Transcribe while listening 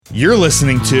You're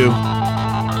listening to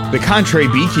the Contrary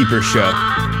Beekeeper Show.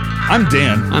 I'm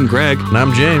Dan. I'm Greg. And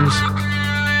I'm James.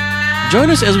 Join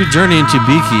us as we journey into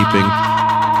beekeeping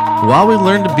while we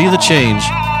learn to be the change,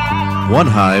 one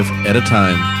hive at a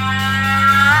time.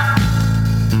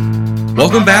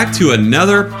 Welcome back to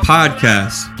another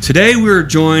podcast. Today we're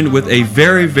joined with a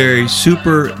very, very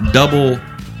super double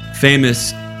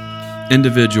famous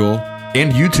individual.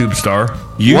 And YouTube star.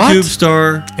 YouTube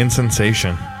star. And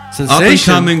sensation.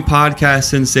 Up-and-coming podcast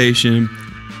sensation,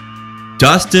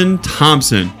 Dustin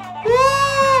Thompson.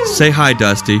 Say hi,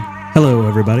 Dusty. Hello,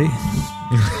 everybody.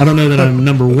 I don't know that I'm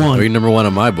number one. You're number one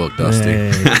in my book, Dusty.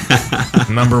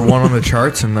 Hey. Number one on the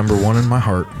charts and number one in my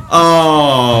heart.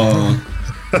 Oh.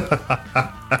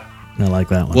 I like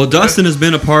that one. Well, Dustin has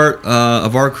been a part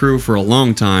of our crew for a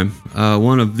long time.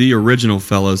 One of the original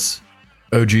fellas.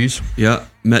 OGs. Yeah,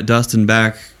 met Dustin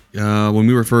back when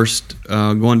we were first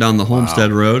going down the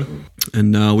Homestead Road,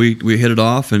 and we hit it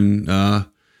off, and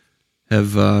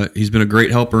he's been a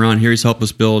great help around here. He's helped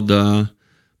us build the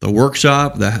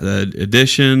workshop, the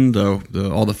addition,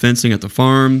 all the fencing at the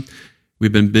farm.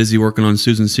 We've been busy working on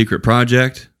Susan's secret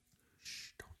project. Shh,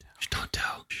 don't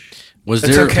tell.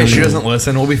 It's okay. She doesn't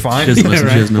listen. We'll be fine. She doesn't listen.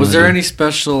 Right. She has no Was there idea. any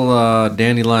special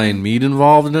dandelion meat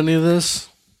involved in any of this?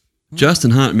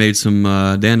 Justin Hunt made some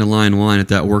dandelion wine at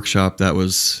that workshop that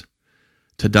was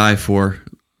to die for.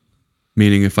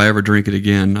 Meaning, if I ever drink it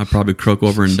again, I'll probably croak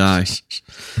over and die.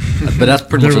 But that's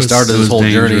pretty much the start of this whole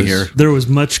journey here. There was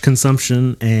much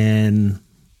consumption and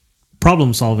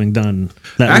problem solving done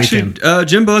that weekend.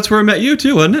 Jimbo, that's where I met you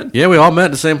too, wasn't it? Yeah, we all met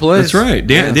at the same place. That's right.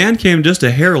 Dan came just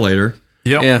a hair later.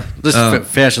 Yep. Yeah, this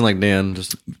fashion like Dan,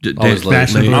 just always late.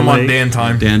 Fashion. I'm on Dan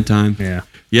time. Dan time. Yeah.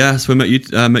 Yeah, so we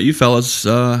met you fellas.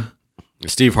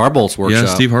 Steve Harbolt's workshop.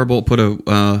 Yeah, Steve Harbolt put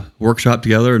a workshop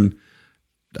together and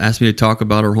asked me to talk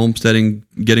about our homesteading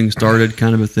getting started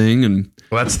kind of a thing. And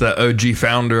Well, that's the OG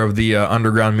founder of the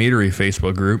Underground Meadery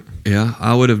Facebook group. yeah,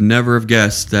 I would have never have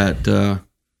guessed that,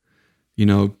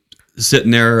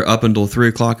 sitting there up until 3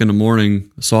 o'clock in the morning,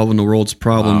 solving the world's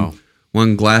problem,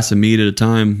 one glass of meat at a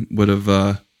time would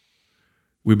have,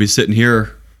 we'd be sitting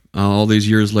here all these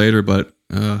years later, but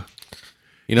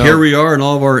here we are in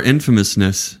all of our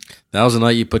infamousness. That was the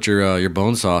night you put your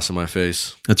bone sauce in my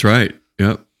face. That's right.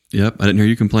 Yep. I didn't hear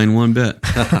you complain one bit.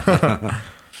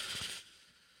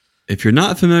 If you're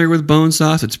not familiar with bone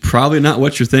sauce, it's probably not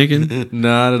what you're thinking.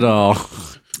 Not at all.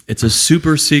 It's a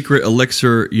super secret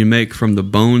elixir you make from the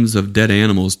bones of dead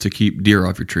animals to keep deer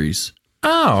off your trees.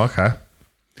 Oh, okay.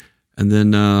 And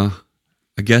then I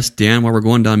guess, Dan, while we're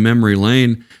going down memory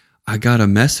lane, I got a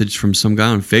message from some guy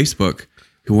on Facebook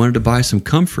who wanted to buy some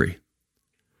comfrey.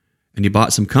 And he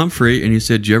bought some comfrey, and he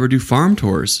said, "Do you ever do farm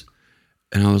tours?"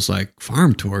 And I was like,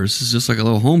 "Farm tours? This is just like a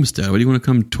little homestead. What do you want to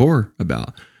come tour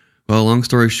about?" Well, long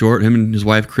story short, him and his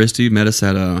wife, Christy, met us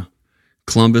at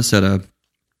Columbus at a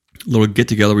little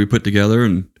get-together we put together,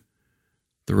 and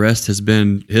the rest has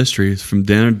been history. From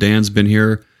Dan. Dan's been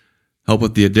here, help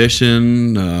with the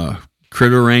addition,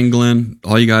 critter wrangling.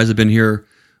 All you guys have been here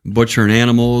butchering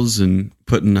animals and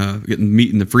getting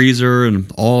meat in the freezer and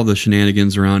all the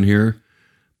shenanigans around here.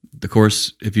 Of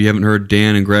course, if you haven't heard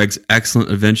Dan and Greg's excellent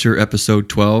adventure, episode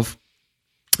 12,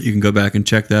 you can go back and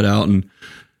check that out. And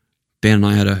Dan and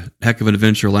I had a heck of an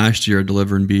adventure last year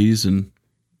delivering bees, and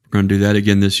we're going to do that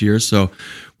again this year. So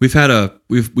we've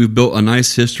built a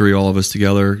nice history, all of us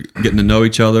together, getting to know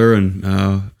each other and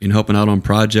helping out on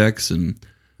projects and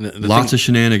lots of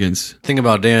shenanigans. The thing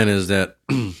about Dan is that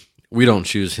we don't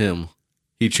choose him;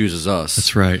 he chooses us.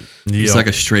 That's right. He's like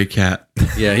a stray cat.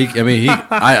 Yeah,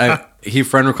 he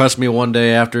friend requested me one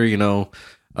day after he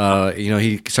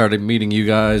started meeting you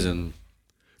guys, and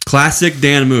classic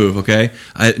Dan move. Okay,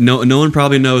 no one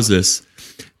probably knows this,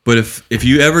 but if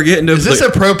you ever get into is this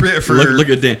appropriate for look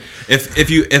at Dan?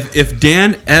 If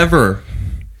Dan ever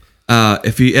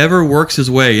if he ever works his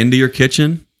way into your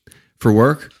kitchen for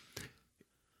work,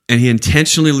 and he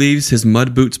intentionally leaves his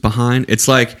mud boots behind, it's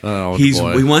like he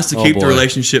wants to keep the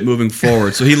relationship moving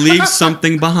forward. So he leaves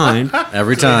something behind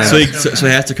every time. So he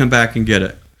has to come back and get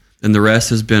it. And the rest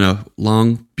has been a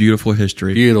long, beautiful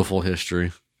history. Beautiful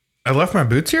history. I left my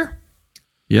boots here?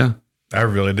 Yeah. I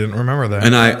really didn't remember that.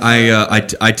 And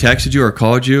I texted you or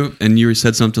called you, and you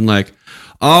said something like,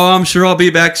 "Oh, I'm sure I'll be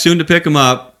back soon to pick them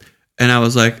up." And I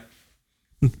was like,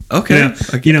 okay.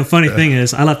 Funny thing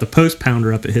is, I left a post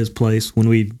pounder up at his place when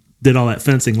we did all that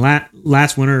fencing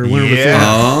last winter or winter before.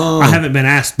 Oh. I haven't been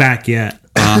asked back yet.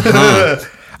 Uh-huh.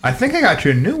 I think I got you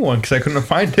a new one because I couldn't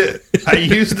find it. I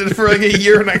used it for like a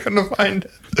year and I couldn't find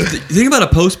it. The thing about a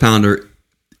post pounder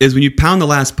is when you pound the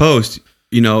last post,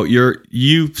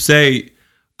 you say,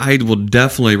 I will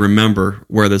definitely remember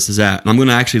where this is at. And I'm going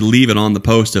to actually leave it on the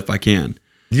post if I can.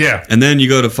 Yeah. And then you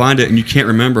go to find it and you can't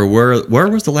remember where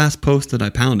was the last post that I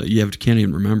pounded. You can't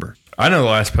even remember. I know the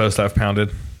last post I've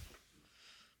pounded.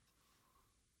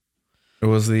 It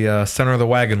was the center of the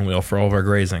wagon wheel for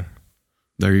overgrazing.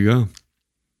 There you go.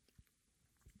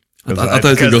 I thought it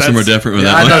was going to go somewhere different with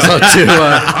that I one. thought so too.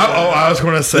 I was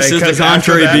going to say... This is the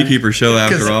Contrary Beekeeper Show,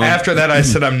 after all. After that, I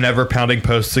said I'm never pounding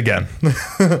posts again.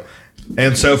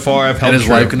 And so far, I've held And his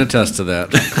true. wife can attest to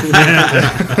that.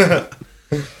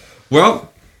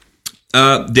 Well,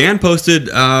 Dan posted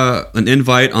an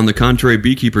invite on the Contrary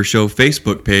Beekeeper Show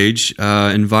Facebook page,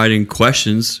 inviting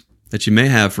questions that you may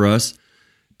have for us.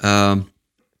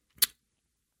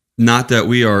 Not that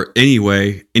we are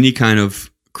any kind of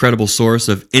credible source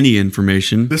of any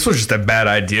information. This was just a bad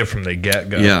idea from the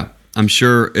get-go. Yeah. I'm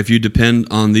sure if you depend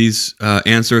on these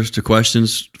answers to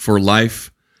questions for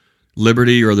life,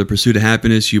 liberty, or the pursuit of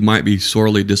happiness, you might be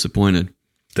sorely disappointed.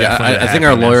 Yeah, I think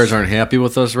our lawyers aren't happy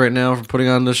with us right now for putting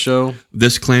on this show.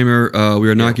 Disclaimer, we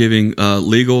are not giving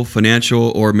legal,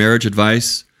 financial, or marriage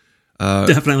advice.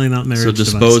 Definitely not marriage So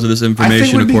dispose of this I information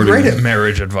think we'd be accordingly. great at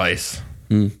marriage advice.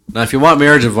 Now, if you want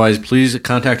marriage advice, please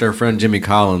contact our friend Jimmy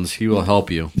Collins. He will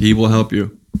help you. He will help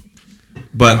you.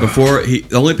 But the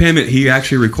only payment he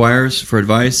actually requires for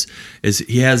advice is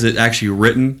he has it actually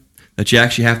written that you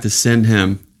actually have to send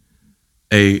him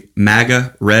a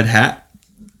MAGA red hat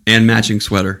and matching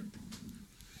sweater.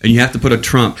 And you have to put a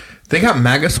Trump. They got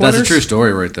MAGA sweaters? That's a true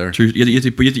story right there.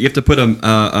 You have to put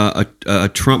a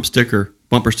Trump sticker,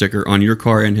 bumper sticker, on your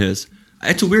car and his.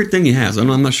 It's a weird thing he has.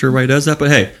 I'm not sure why he does that, but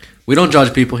hey. We don't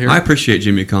judge people here. I appreciate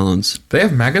Jimmy Collins. They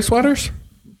have MAGA sweaters?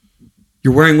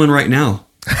 You're wearing one right now.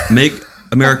 Make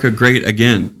America great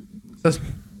again.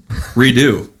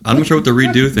 Redo. I'm not sure what the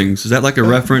redo things. Is that like a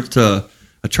reference to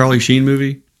a Charlie Sheen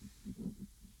movie?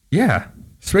 Yeah.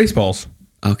 Spaceballs.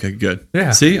 Okay, good.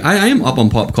 Yeah. See, I am up on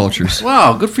pop cultures.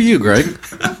 Wow, good for you, Greg.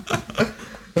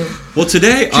 Well,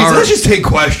 today Let's just take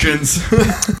questions.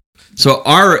 So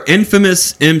our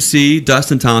infamous MC,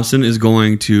 Dustin Thompson, is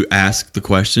going to ask the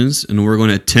questions, and we're going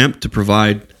to attempt to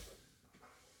provide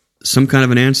some kind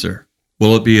of an answer.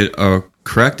 Will it be a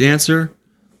correct answer?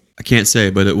 I can't say,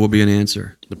 but it will be an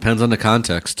answer. Depends on the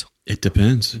context. It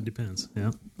depends. It depends.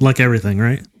 Yeah. Like everything,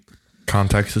 right?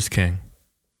 Context is king.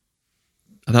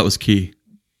 That was key.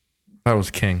 That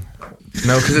was king.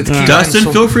 No, because it's key.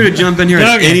 Dustin, feel free to jump in here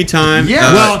at Okay. any time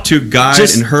to guide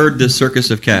and herd this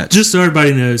circus of cats. Just so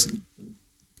everybody knows,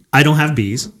 I don't have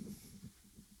bees.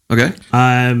 Okay.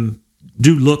 I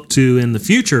do look to, in the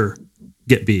future,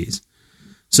 get bees.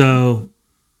 So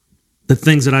the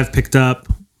things that I've picked up,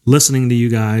 listening to you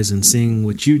guys and seeing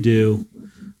what you do.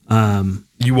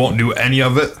 You won't do any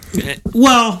of it?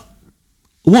 Well,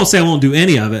 I won't say I won't do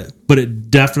any of it, but it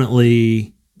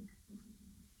definitely...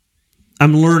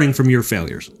 I'm learning from your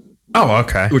failures. Oh,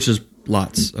 okay. Which is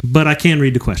lots. But I can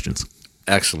read the questions.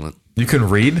 Excellent. You can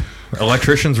read?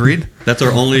 Electricians read? That's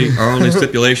our only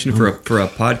stipulation for a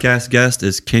podcast guest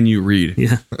is, can you read?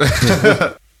 Yeah.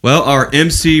 Well, our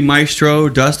MC maestro,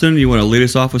 Dustin, you want to lead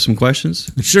us off with some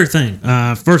questions? Sure thing.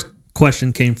 First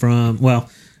question came from,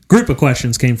 group of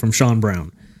questions came from Sean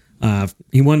Brown.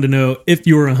 He wanted to know, if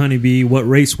you were a honeybee, what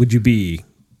race would you be?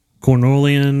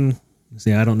 Cornelian?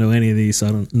 See, I don't know any of these, so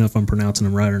I don't know if I'm pronouncing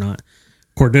them right or not.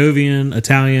 Cordovian,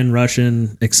 Italian,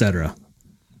 Russian, etc.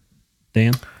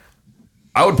 Dan?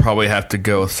 I would probably have to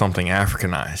go with something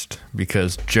Africanized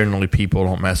because generally people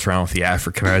don't mess around with the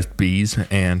Africanized bees,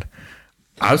 and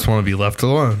I just want to be left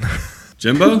alone.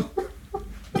 Jimbo?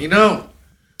 You know,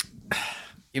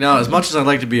 as much as I'd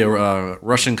like to be a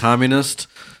Russian communist,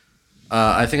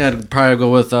 I think I'd probably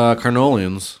go with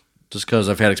Carnolians, just because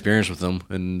I've had experience with them,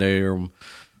 and they're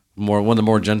one of the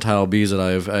more gentile bees that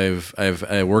I've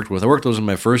worked with. I worked with those in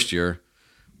my first year,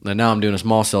 and now I'm doing a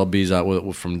small cell bees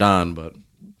out from Don, but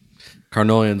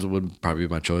Carnolians would probably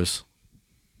be my choice.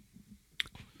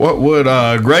 What would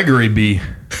Gregory be?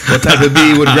 What type of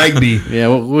bee would Greg be? Yeah,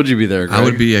 what would you be there, Greg? I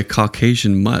would be a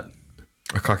Caucasian mutt.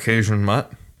 A Caucasian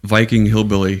mutt? Viking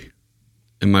hillbilly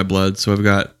in my blood. So I've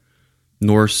got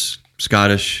Norse,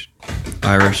 Scottish,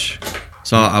 Irish.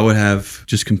 So I would have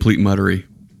just complete muttery.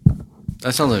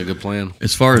 That sounds like a good plan.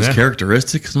 As far as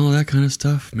characteristics and all that kind of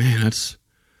stuff, man,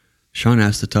 Sean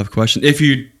asked a tough question. If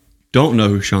you don't know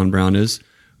who Sean Brown is,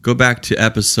 go back to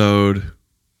episode...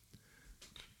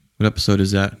 What episode is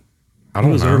that? I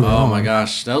don't know. Oh my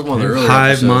gosh, that was one of the early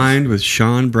Hive episodes. Mind with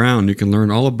Sean Brown. You can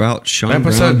learn all about Sean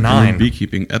Episode Brown 9. and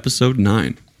beekeeping. Episode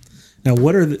 9. Now,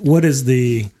 what is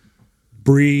the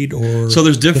breed or So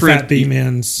there's the different- fat bee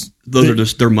man's. Those are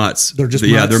just they're mutts. They're just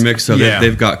yeah, mutts? they're mixed. So Yeah.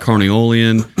 they've got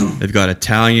Carniolan, they've got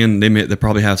Italian. They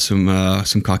probably have some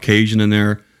Caucasian in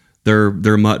there. They're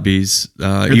mutt bees.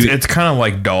 It's kind of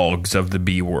like dogs of the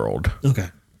bee world. Okay.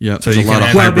 Yeah, So there's you a lot can of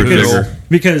have Well, hybrid vigor.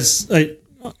 because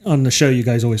on the show you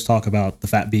guys always talk about the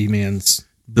fat bee man's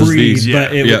Those breed, bees, yeah.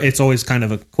 but Yeah. it's always kind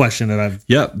of a question that I've.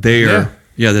 Yeah, they Yeah. are.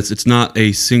 Yeah, it's not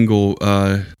a single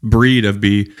breed of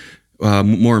bee.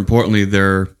 More importantly,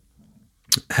 they're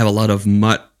have a lot of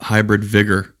mutt hybrid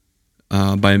vigor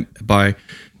by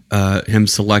him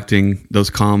selecting those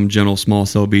calm, gentle, small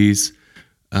cell bees.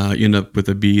 You end up with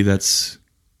a bee that's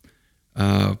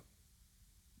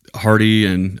hardy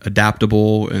and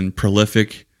adaptable and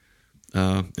prolific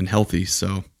and healthy.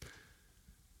 So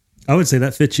I would say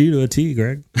that fits you to a T,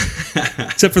 Greg,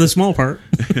 except for the small part.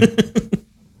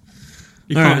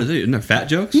 you All call right. isn't there fat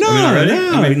jokes? No,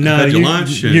 already? no, had your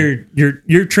lunch and-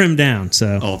 you're trimmed down.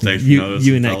 So Oh, thanks for you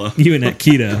noticing, and fella. that you and that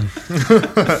keto.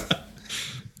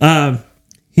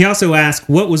 He also asked,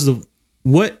 what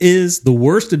is the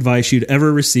worst advice you'd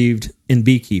ever received in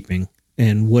beekeeping,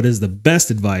 and what is the best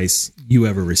advice you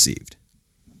ever received?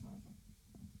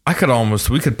 We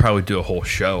could probably do a whole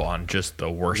show on just the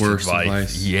worst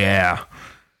advice. Yeah.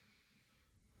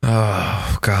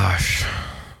 Oh, gosh.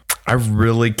 I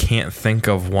really can't think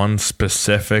of one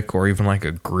specific or even like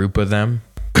a group of them.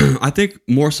 I think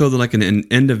more so than like an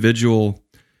individual,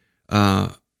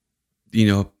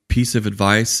 piece of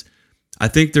advice. I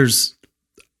think there's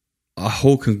a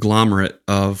whole conglomerate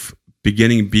of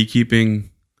beginning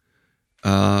beekeeping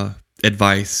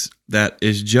advice that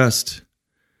is just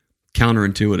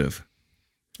counterintuitive,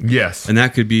 Yes. and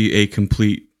that could be a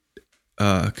complete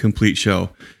show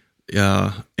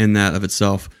in that of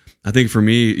itself. I think for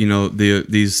me,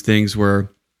 these things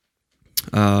were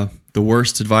the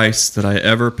worst advice that I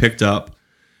ever picked up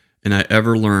and I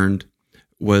ever learned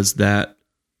was that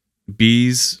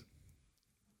bees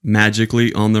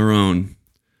magically on their own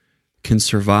can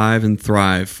survive and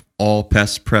thrive all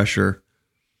pest pressure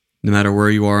no matter where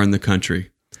you are in the country,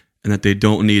 and that they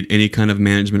don't need any kind of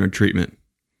management or treatment.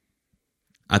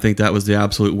 I think that was the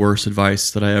absolute worst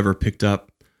advice that I ever picked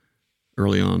up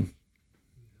early on.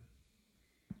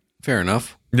 Fair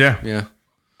enough. Yeah. Yeah.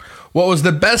 What was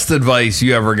the best advice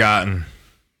you ever gotten?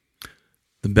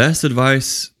 The best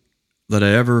advice that I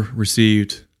ever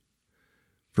received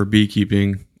for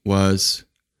beekeeping was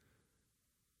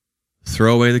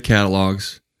throw away the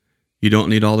catalogs. You don't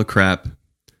need all the crap.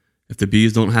 If the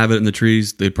bees don't have it in the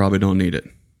trees, they probably don't need it.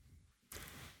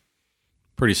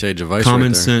 Pretty sage advice. Common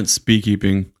right there. sense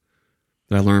beekeeping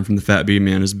that I learned from the Fat Bee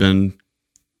Man has been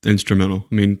instrumental.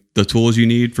 I mean, the tools you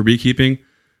need for beekeeping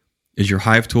is your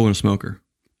hive tool and a smoker.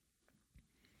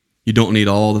 You don't need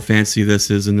all the fancy this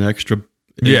is and the extra.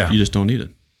 Yeah. You just don't need it.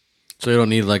 So you don't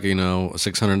need like a $600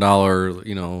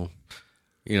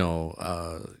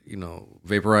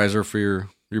 vaporizer for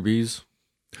your bees.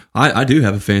 I do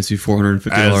have a fancy $450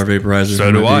 vaporizer. So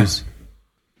for do my I. bees.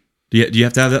 Do you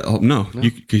have to have that? Oh, no.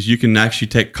 Because you can actually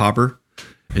take copper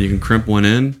and you can crimp one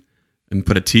in and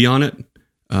put a T on it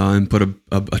and put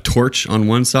a torch on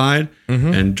one side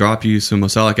and drop you some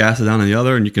oxalic acid down on the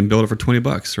other, and you can build it for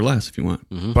 $20 or less if you want.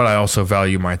 But I also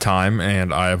value my time,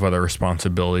 and I have other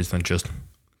responsibilities than just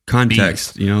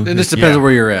Context, It just depends on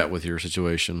where you're at with your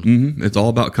situation. It's all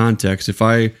about context. If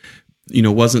I,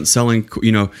 wasn't selling,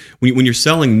 when you're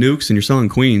selling nukes and you're selling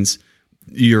queens,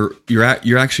 you're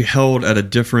actually held at a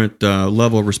different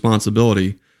level of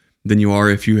responsibility than you are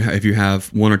if you have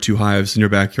one or two hives in your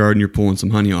backyard and you're pulling some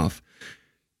honey off.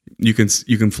 You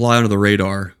can fly under the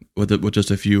radar with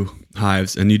just a few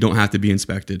hives, and you don't have to be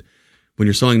inspected. When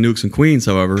you're selling nukes and queens,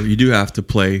 however, you do have to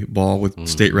play ball with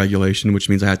state regulation, which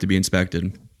means I have to be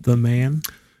inspected. The man.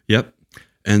 Yep.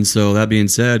 And so that being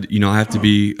said, I have to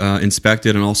be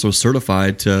inspected and also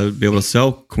certified to be able to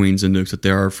sell queens and nukes that they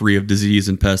are free of disease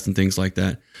and pests and things like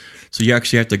that. So you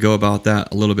actually have to go about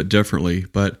that a little bit differently.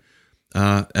 But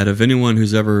out of anyone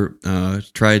who's ever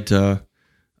tried to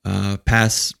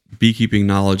pass beekeeping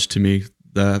knowledge to me,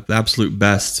 the absolute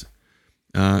best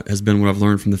has been what I've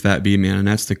learned from the Fat Bee Man, and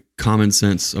that's the common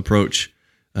sense approach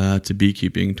to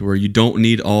beekeeping, to where you don't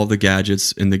need all the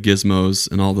gadgets and the gizmos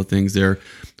and all the things there.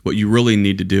 What you really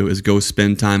need to do is go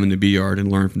spend time in the bee yard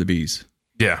and learn from the bees.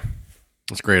 Yeah.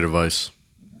 That's great advice.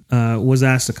 Was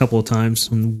asked a couple of times,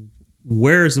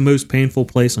 where is the most painful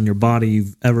place on your body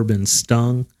you've ever been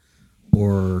stung,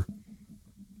 or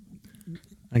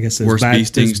I guess there's Worst bee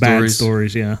sting bad stories?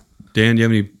 stories. Yeah. Dan, do you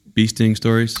have any bee sting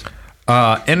stories?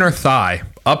 Inner thigh,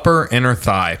 upper inner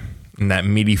thigh, and that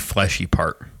meaty, fleshy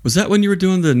part. Was that when you were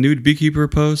doing the nude beekeeper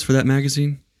pose for that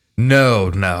magazine? No.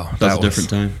 That was a different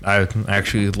time. I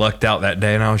actually lucked out that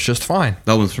day, and I was just fine.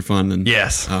 That one's for fun. Then.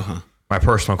 Yes. Uh-huh. My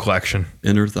personal collection.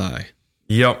 Inner thigh.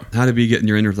 Yep. How did you get in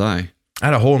your inner thigh? I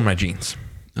had a hole in my jeans.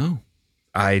 Oh.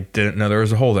 I didn't know there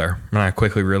was a hole there, and I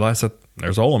quickly realized that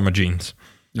there's a hole in my jeans.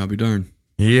 I'll be darned.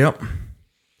 Yep.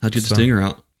 How'd you get the stinger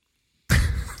out?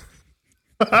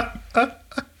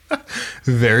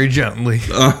 Very gently.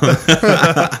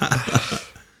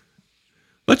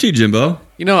 What you, Jimbo?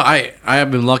 You know, I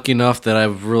have been lucky enough that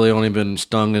I've really only been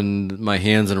stung in my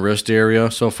hands and wrist area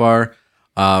so far.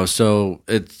 So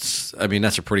that's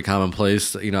a pretty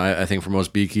commonplace. You know, I think for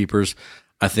most beekeepers,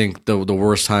 I think the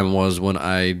worst time was when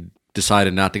I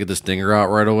decided not to get the stinger out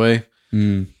right away.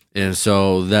 And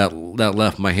so that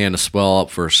left my hand to swell up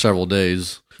for several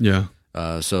days. Yeah.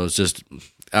 So it's just,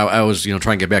 I was, trying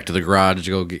to get back to the garage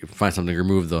to go find something to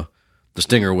remove the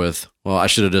stinger with. Well, I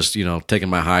should have just, taken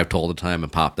my hive tool at the time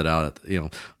and popped it out.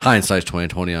 Hindsight's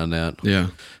 20/20 on that. Yeah.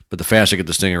 But the faster I get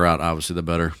the stinger out, obviously, the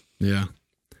better. Yeah.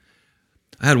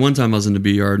 I had one time I was in the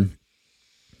bee yard,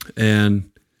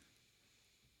 and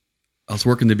I was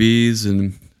working the bees,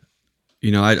 and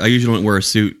I usually don't wear a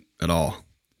suit at all,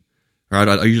 or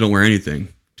I usually don't wear anything.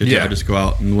 I just go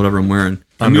out in whatever I'm wearing.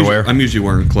 Underwear. I'm usually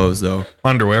wearing clothes though.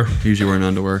 Underwear. Usually wearing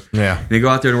underwear. Yeah. And I go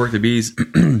out there to work the bees,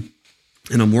 and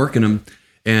I'm working them,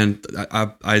 and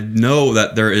I know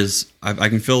that I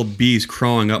can feel bees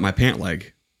crawling up my pant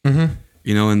leg. Mm-hmm.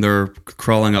 And they're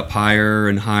crawling up higher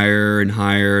and higher and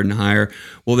higher and higher.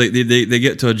 Well, they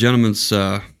get to a gentleman's,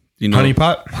 honey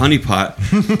pot,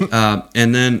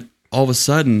 and then all of a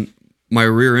sudden, my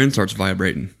rear end starts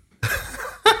vibrating.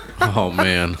 Oh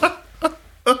man!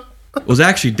 It was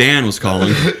actually Dan was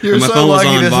calling. You're and my so phone was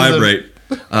lucky on vibrate.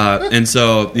 And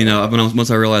so,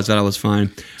 once I realized that, I was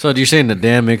fine. So, you're saying that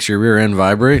Dan makes your rear end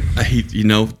vibrate? Yeah.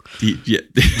 You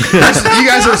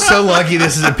guys are so lucky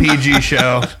this is a PG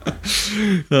show.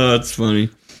 Oh, that's funny.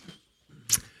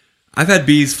 I've had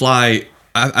bees fly.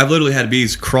 I've literally had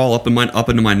bees crawl up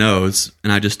into my nose,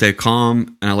 and I just stay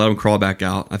calm and I let them crawl back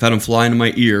out. I've had them fly into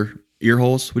my ear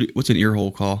holes. What's an ear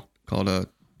hole called a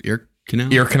ear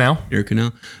canal? Ear canal. Ear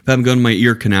canal. I've had them go into my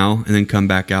ear canal and then come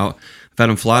back out. I've had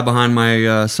them fly behind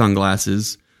my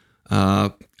sunglasses.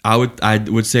 I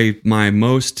would say my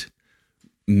most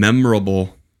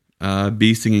memorable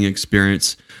bee stinging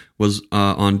experience was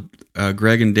on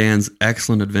Greg and Dan's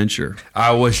excellent adventure.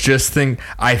 I was just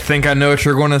I think I know what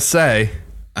you're going to say.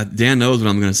 Dan knows what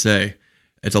I'm going to say.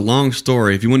 It's a long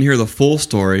story. If you want to hear the full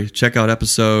story, check out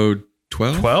episode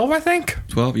 12. 12, I think.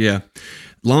 12, yeah.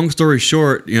 Long story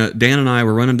short, Dan and I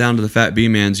were running down to the Fat Bee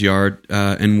Man's yard,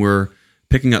 and we're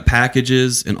picking up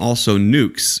packages and also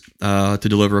nukes to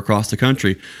deliver across the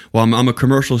country. Well, I'm a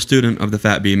commercial student of the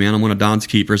Fat Bee Man. I'm one of Don's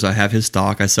keepers. I have his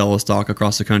stock. I sell his stock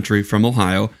across the country from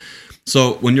Ohio.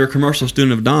 So when you're a commercial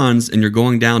student of Don's and you're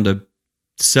going down to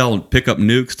pick up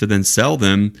nukes to then sell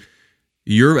them,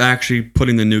 you're actually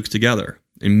putting the nukes together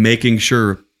and making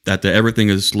sure that everything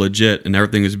is legit and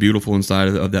everything is beautiful inside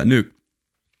of that nuke.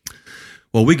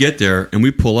 Well, we get there and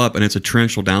we pull up and it's a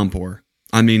torrential downpour.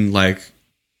 I mean, like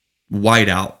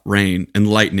whiteout rain and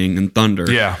lightning and thunder.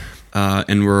 Yeah.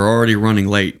 And we're already running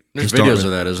late. There's videos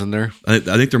of that, isn't there? I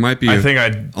think there might be. I think I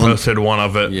posted one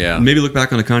of it. Yeah. Maybe look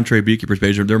back on the Contrary Beekeepers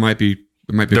page. There might be a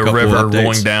the couple river of updates.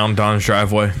 rolling down Don's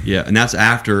driveway. Yeah, and that's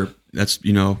after.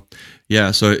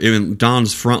 Yeah. So even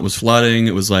Don's front was flooding.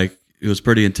 It was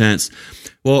pretty intense.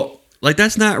 Well,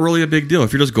 that's not really a big deal.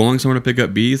 If you're just going somewhere to pick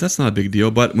up bees, that's not a big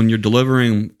deal. But when you're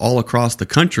delivering all across the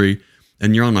country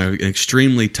and you're on an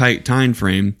extremely tight time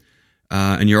frame,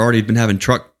 and you're already been having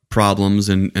truck problems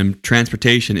and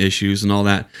transportation issues and all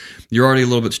that, you're already a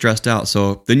little bit stressed out.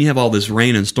 So then you have all this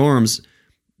rain and storms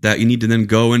that you need to then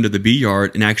go into the bee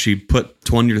yard and actually put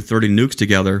 20 to 30 nukes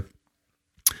together.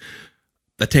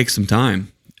 That takes some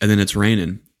time, and then it's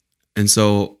raining. And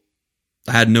so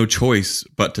I had no choice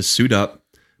but to suit up,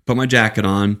 put my jacket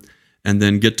on, and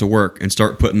then get to work and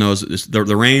start putting those.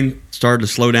 The rain started to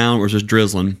slow down. It was just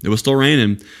drizzling. It was still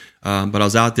raining, but I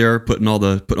was out there putting all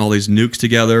these nukes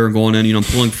together and going in,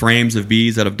 pulling frames of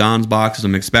bees out of Don's boxes.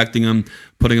 I'm expecting them,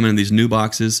 putting them in these new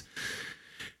boxes.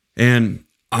 And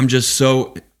I'm just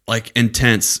so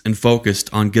intense and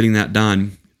focused on getting that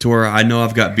done to where I know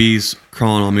I've got bees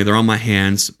crawling on me. They're on my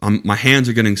hands. My hands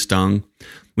are getting stung.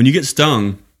 When you get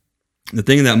stung, the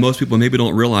thing that most people maybe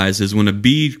don't realize is when a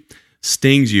bee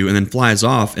stings you and then flies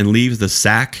off and leaves the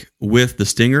sac with the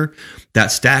stinger,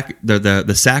 that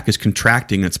the sac is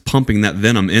contracting. It's pumping that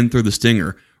venom in through the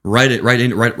stinger right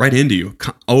into you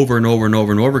over and over and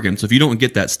over and over again. So if you don't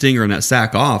get that stinger and that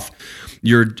sac off,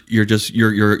 you're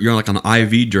like on an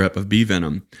IV drip of bee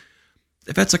venom.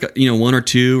 If that's 1 or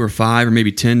 2 or 5 or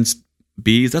maybe 10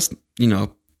 bees. That's going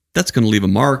to leave a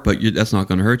mark, but that's not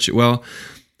going to hurt you. Well,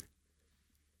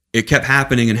 it kept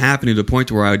happening and happening to the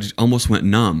point where I just almost went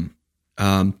numb.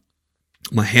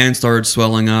 My hand started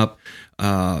swelling up.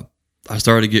 I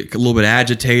started to get a little bit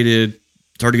agitated,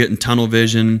 started getting tunnel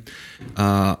vision.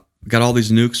 Got all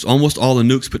these nukes, almost all the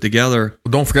nukes put together.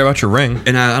 Well, don't forget about your ring.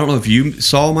 And I don't know if you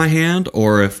saw my hand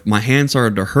or if my hand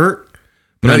started to hurt.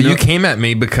 But No, you came at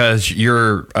me because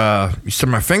you said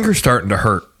my finger's starting to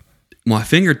hurt. My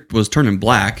finger was turning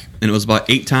black, and it was about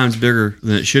 8 times bigger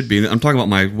than it should be. I'm talking about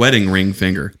my wedding ring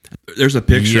finger. There's a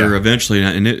picture eventually,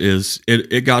 and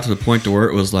it got to the point to where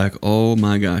it was like, oh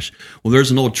my gosh. Well,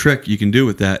 there's an old trick you can do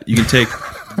with that. You can take.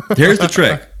 Here's the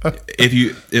trick.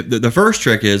 The first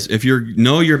trick is if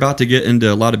you're about to get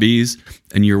into a lot of bees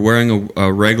and you're wearing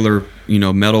a regular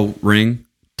metal ring,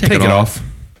 take it off.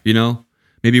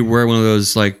 Maybe wear one of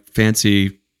those like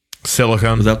fancy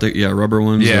silicone without the rubber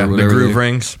ones. Yeah, or the groove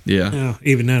rings. Yeah.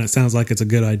 Even then, it sounds like it's a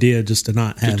good idea just to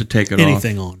not have to take it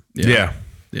anything off. on. Yeah.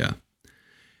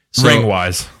 So, ring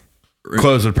wise,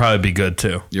 clothes would probably be good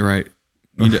too. You're right.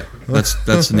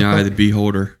 That's in the eye of the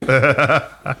beholder.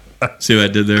 See what I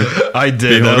did there? I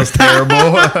did. That was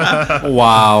terrible.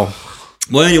 Wow.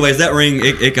 Well, anyways, that ring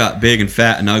it got big and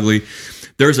fat and ugly.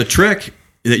 There's a trick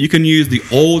that you can use the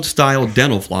old style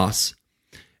dental floss,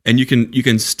 and you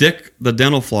can stick the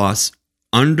dental floss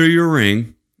under your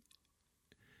ring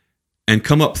and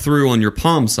come up through on your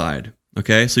palm side.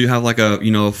 Okay, so you have like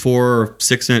a 4 or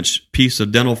 6 inch piece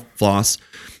of dental floss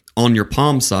on your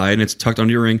palm side, and it's tucked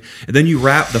under your ring, and then you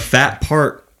wrap the fat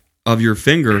part of your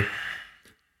finger.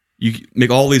 You make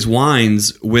all these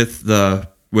winds with the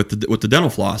dental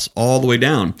floss all the way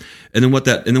down, and then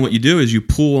what you do is you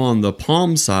pull on the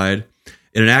palm side,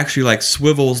 and it actually like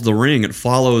swivels the ring. It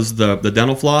follows the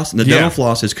dental floss, and the dental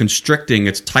floss is constricting.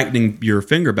 It's tightening your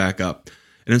finger back up,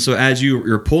 and then so as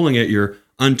you're pulling it, you're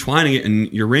untwining it,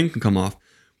 and your ring can come off.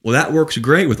 Well, that works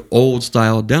great with old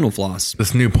style dental floss.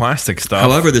 This new plastic stuff.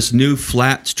 However, this new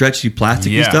flat, stretchy,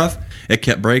 plasticky stuff, it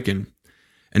kept breaking.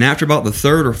 And after about the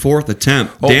 3rd or 4th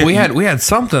attempt, we had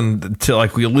something to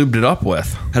we lubed it up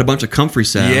with. Had a bunch of comfrey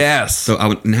salve. Yes. So I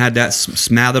went and had that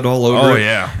smothered all over. Oh, it.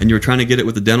 yeah. And you were trying to get it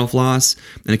with the dental floss,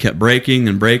 and it kept breaking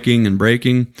and breaking and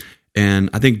breaking. And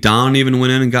I think Don even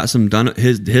went in and got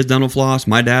his dental floss.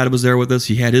 My dad was there with us.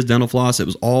 He had his dental floss. It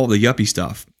was all the yuppie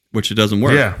stuff, which it doesn't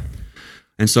work. Yeah.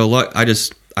 And so look,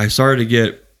 I started to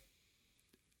get,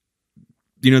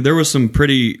 there was some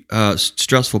pretty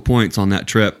stressful points on that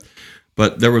trip,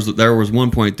 but there was one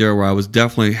point there where I was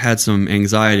definitely had some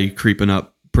anxiety creeping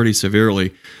up pretty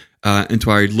severely,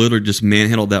 until I literally just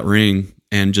manhandled that ring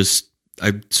and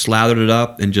I slathered it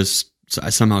up and I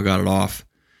somehow got it off.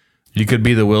 You could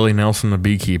be the Willie Nelson of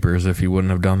beekeepers if you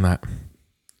wouldn't have done that.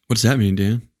 What does that mean,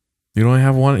 Dan? You'd only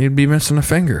have one. You'd be missing a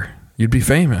finger. You'd be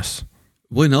famous.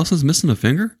 Willie Nelson's missing a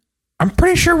finger? I'm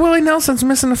pretty sure Willie Nelson's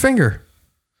missing a finger.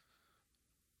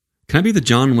 Can I be the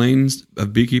John Wayne's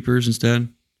of beekeepers instead?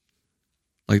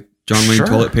 Like John Wayne Sure.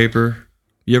 toilet paper?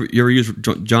 You ever use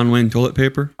John Wayne toilet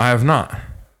paper? I have not.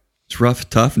 It's rough,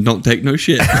 tough, and don't take no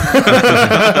shit.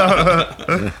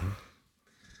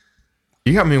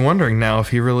 You got me wondering now if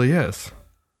he really is.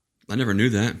 I never knew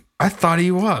that. I thought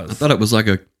he was. I thought it was like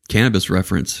a cannabis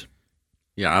reference.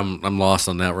 Yeah, I'm lost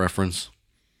on that reference.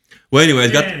 Well,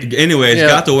 got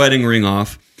the wedding ring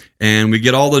off, and we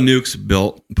get all the nukes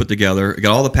built, put together,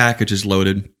 got all the packages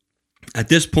loaded. At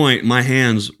this point, my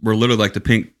hands were literally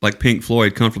like Pink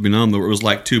Floyd, "Comfortably Numb," where it was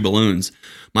like 2 balloons.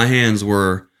 My hands they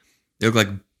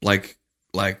looked like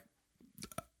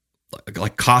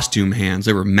costume hands.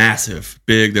 They were massive,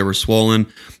 big. They were swollen.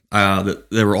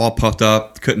 They were all puffed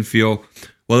up. Couldn't feel.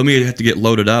 Well, then we had to get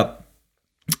loaded up,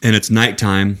 and it's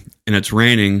nighttime, and it's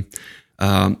raining,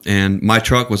 and my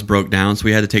truck was broke down, so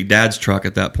we had to take Dad's truck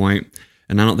at that point.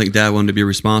 And I don't think Dad wanted to be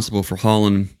responsible for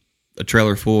hauling a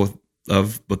trailer full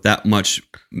with that much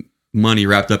money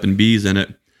wrapped up in bees in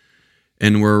it.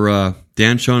 And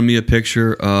Dan showing me a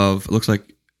picture of, it looks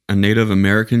like a Native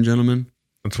American gentleman.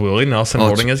 It's Willie Nelson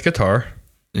holding his guitar.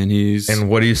 And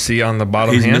what do you see on the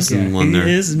bottom he's hand? missing one there.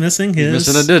 He is missing his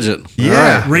Missing a digit.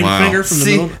 Yeah. ring Wow. finger from the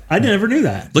middle. I never knew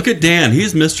that. Look at Dan.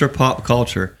 He's Mr. Pop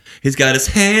Culture. He's got his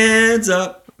hands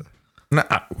up,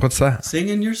 What's that?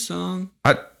 singing your song.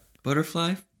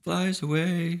 Butterfly flies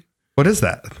away. What is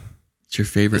that? It's your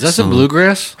favorite Is that song. some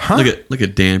bluegrass? Huh? Look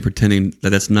at Dan pretending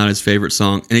that's not his favorite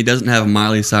song, and he doesn't have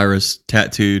Miley Cyrus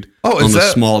tattooed on the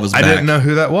small of his back. I didn't know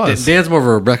who that was. Dan's more of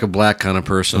a Rebecca Black kind of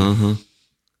person. Uh-huh.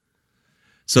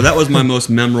 So that was my most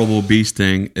memorable beast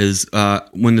thing, is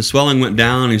when the swelling went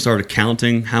down and he started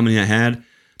counting how many I had.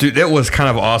 Dude, it was kind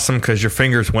of awesome because your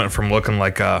fingers went from looking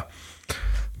like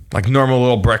like normal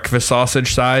little breakfast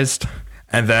sausage sized.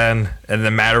 And then in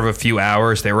the matter of a few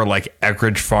hours, they were like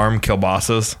Eckridge Farm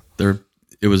kielbasa's.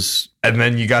 It was. And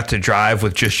then you got to drive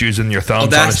with just using your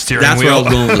thumbs on a steering that's wheel.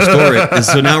 That's where I was going with the story.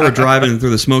 So now we're driving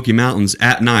through the Smoky Mountains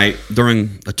at night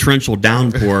during a torrential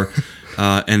downpour.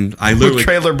 And I literally with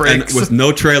trailer brakes. with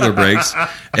no trailer brakes,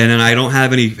 and then I don't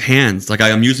have any hands. Like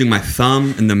I'm using my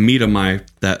thumb and the meat of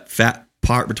that fat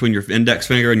part between your index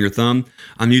finger and your thumb.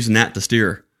 I'm using that to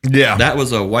steer. Yeah, that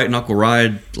was a white knuckle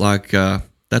ride. Like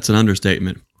that's an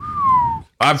understatement.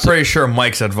 I'm pretty sure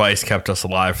Mike's advice kept us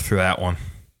alive through that one.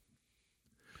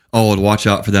 Oh, and watch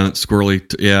out for that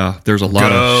squirrely. Yeah, there's a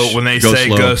lot of when they say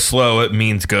slow. Go slow, it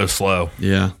means go slow.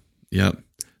 Yeah, yep.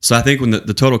 So I think when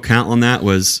the total count on that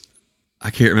was, I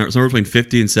can't remember, somewhere between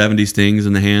 50 and 70 stings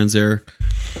in the hands there.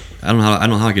 I don't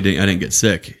know how I didn't get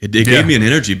sick. It gave me an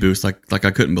energy boost like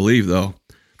I couldn't believe though.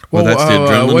 Well, that's the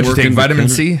adrenaline. What'd you think? Vitamin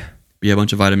C? Yeah, a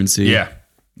bunch of vitamin C.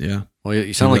 Yeah. Well,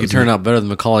 you sound like you turned out better than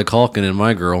Macaulay Culkin in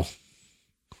My Girl.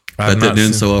 That didn't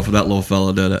end so well for that little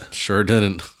fella, did it? Sure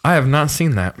didn't. I have not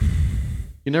seen that.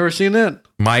 You never seen that?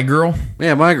 My Girl?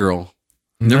 Yeah, My Girl.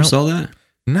 Never saw that?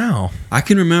 No. I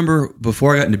can remember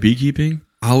before I got into beekeeping,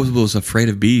 I always was afraid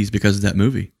of bees because of that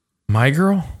movie. My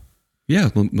Girl? Yeah,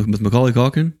 with Macaulay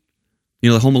Culkin. You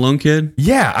know, the Home Alone kid?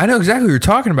 Yeah, I know exactly what you're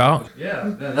talking about.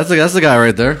 Yeah, that's the guy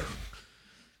right there.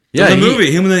 Yeah, the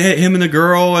movie, him and the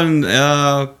girl, and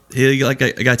he got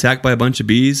attacked by a bunch of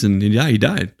bees, and he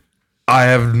died. I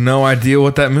have no idea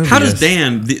what that movie is. How does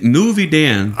Dan,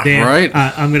 right?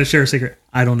 I'm going to share a secret.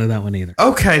 I don't know that one either.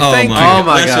 Okay, thank you. Oh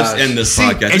my Let's gosh. just end this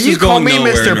podcast. And This you is call going me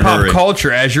nowhere in Mr. a Pop hurry.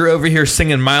 Culture as you're over here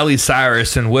singing Miley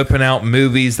Cyrus and whipping out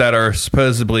movies that are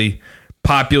supposedly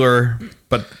popular,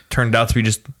 but turned out to be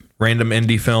just random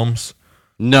indie films.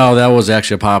 No, that was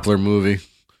actually a popular movie.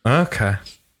 Okay.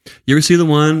 You ever see the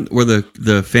one where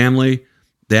the family,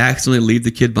 they accidentally leave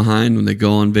the kid behind when they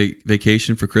go on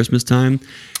vacation for Christmas time,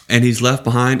 and he's left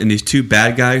behind, and these two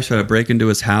bad guys try to break into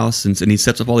his house, and he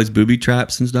sets up all these booby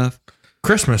traps and stuff?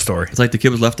 Christmas Story. It's like the kid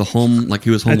was left at home, like he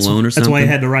was home alone or something. That's why he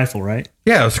had the rifle, right?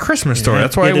 Yeah, it was Christmas Story. Yeah,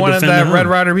 That's why he he had to wanted defend that the Red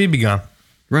home. Ryder BB gun.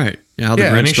 Right. Yeah, how the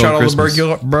Yeah, and Grinch he stole shot all Christmas.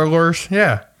 the burglars.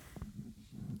 Yeah.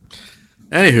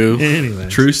 Anywho, Anyway.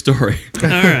 True story. All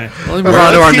right. let's move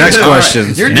on to our next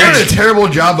questions. You're doing a terrible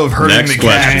job of hurting Next the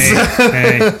cats.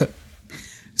 Hey.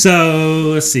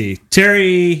 So let's see.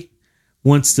 Terry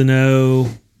wants to know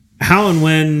how and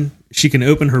when she can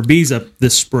open her bees up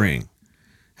this spring.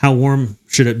 How warm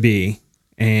should it be?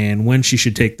 And when she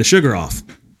should take the sugar off.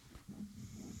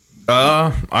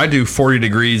 I do 40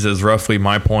 degrees is roughly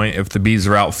my point. If the bees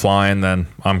are out flying, then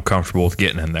I'm comfortable with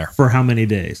getting in there. For how many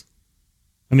days?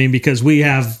 I mean, because we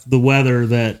have the weather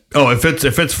that... Oh, if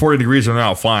it's 40 degrees and they're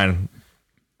out flying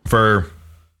for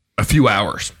a few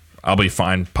hours, I'll be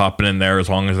fine popping in there as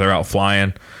long as they're out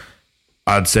flying.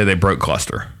 I'd say they broke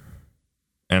cluster.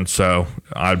 And so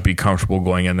I'd be comfortable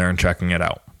going in there and checking it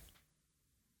out.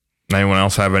 Anyone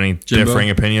else have any Jimbo? differing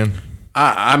opinion?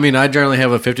 I mean, I generally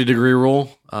have a 50-degree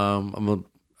rule. I have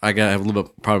probably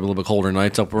a little bit colder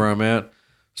nights up where I'm at.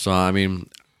 So I mean,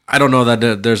 I don't know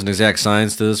that there's an exact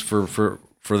science to this for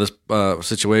this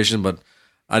situation, but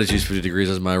I just use 50 degrees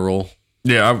as my rule.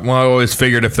 Yeah, I always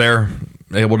figured if they're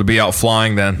able to be out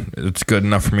flying, then it's good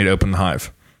enough for me to open the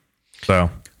hive. So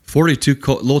 40 too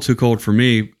cold, a little too cold for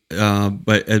me,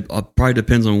 but it probably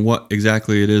depends on what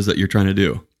exactly it is that you're trying to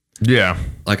do. yeah,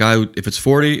 Like if it's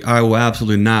 40, I will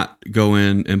absolutely not go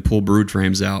in and pull brood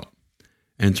frames out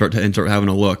and start having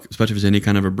a look, especially if it's any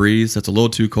kind of a breeze that's a little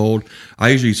too cold. I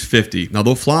usually use 50. Now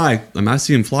they'll fly. I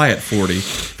see them fly at 40.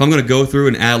 If I'm going to go through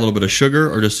and add a little bit of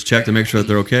sugar or just to check to make sure that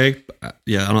they're okay,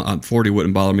 yeah, 40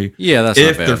 wouldn't bother me. Yeah, that's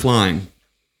if not bad. they're flying.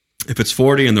 If it's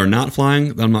 40 and they're not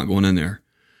flying, then I'm not going in there.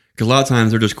 Because a lot of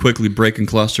times they're just quickly breaking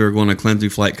cluster, going on a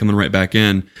cleansing flight, coming right back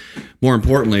in. More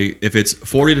importantly, if it's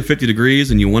 40 to 50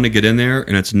 degrees and you want to get in there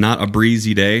and it's not a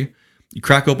breezy day, you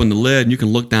crack open the lid and you can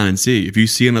look down and see. If you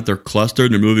see them that they're clustered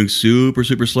and they're moving super,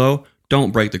 super slow,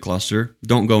 don't break the cluster.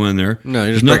 Don't go in there. No, you're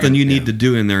there's just nothing breaking- you need to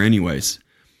do in there anyways.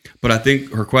 But I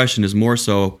think her question is more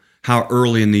so, how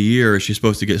early in the year is she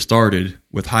supposed to get started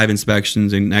with hive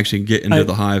inspections and actually get into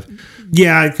the hive?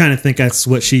 Yeah, I kind of think that's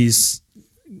what she's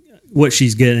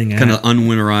getting at. Kind of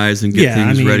unwinterize and get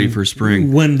things ready for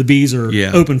spring. When the bees are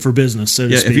Yeah. open for business, so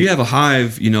to Yeah, speak. if you have a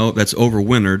hive, that's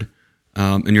overwintered,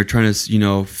 and you're trying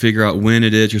to, figure out when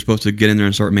it is you're supposed to get in there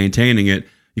and start maintaining it,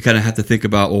 you kind of have to think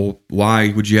about, well, why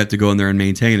would you have to go in there and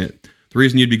maintain it? The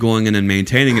reason you'd be going in and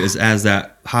maintaining it is as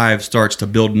that hive starts to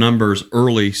build numbers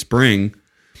early spring,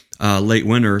 late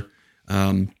winter,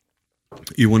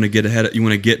 you want to get ahead. You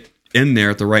want to get in there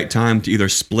at the right time to either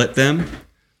split them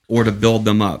or to build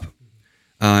them up.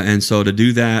 And so to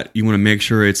do that, you want to make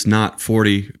sure it's not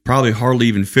 40, probably hardly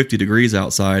even 50 degrees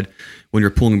outside when you're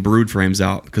pulling brood frames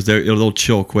out, because they'll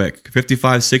chill quick.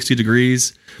 55, 60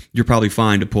 degrees, you're probably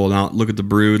fine to pull it out. Look at the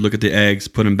brood, look at the eggs,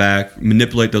 put them back,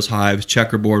 manipulate those hives,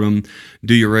 checkerboard them,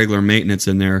 do your regular maintenance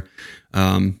in there.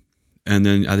 And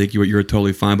then I think you're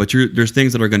totally fine. But there's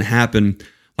things that are going to happen,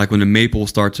 like when the maples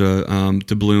start to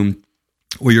bloom,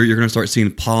 where you're going to start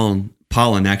seeing pollen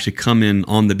actually come in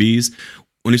on the bees.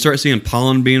 When you start seeing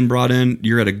pollen being brought in,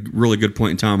 you're at a really good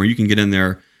point in time where you can get in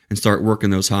there and start working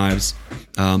those hives.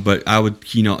 But I would,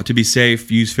 to be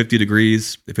safe, use 50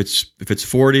 degrees. If it's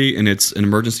 40 and it's an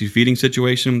emergency feeding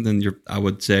situation, then I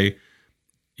would say,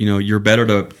 you're better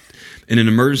to, in an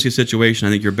emergency situation,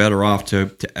 I think you're better off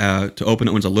to open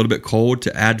it when it's a little bit cold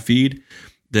to add feed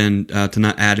than to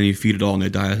not add any feed at all and they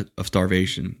die of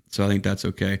starvation. So I think that's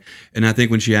okay. And I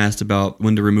think when she asked about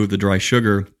when to remove the dry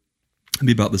sugar, it'd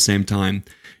be about the same time.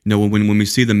 When we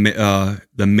see the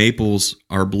maples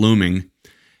are blooming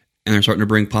and they're starting to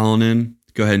bring pollen in,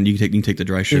 go ahead and you can take the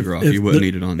dry sugar off. You wouldn't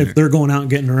need it on there. If they're going out and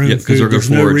getting their own food,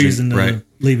 there's no reason to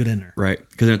leave it in there. Right.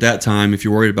 Because at that time, if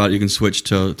you're worried about it, you can switch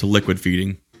to liquid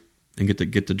feeding and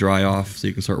get the dry off so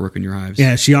you can start working your hives.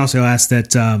 Yeah, she also asked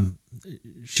that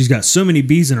she's got so many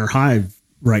bees in her hive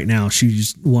right now.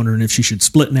 She's wondering if she should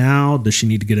split now. Does she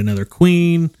need to get another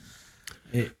queen?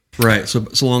 Right, so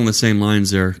along the same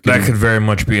lines there. That could very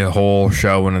much be a whole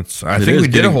show, and I think we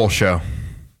did a whole show.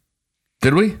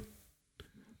 Did we?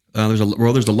 There's a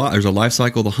lot. There's a life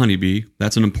cycle of the honeybee.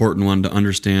 That's an important one to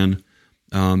understand.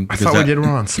 I thought we did one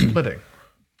on splitting.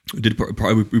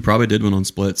 We probably did one on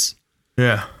splits.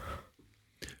 Yeah.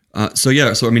 So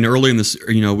I mean, early in this,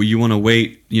 you want to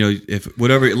wait. If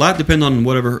whatever, a lot depends on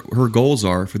whatever her goals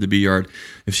are for the bee yard.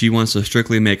 If she wants to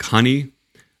strictly make honey.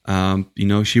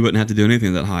 She wouldn't have to do anything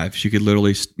in that hive. She could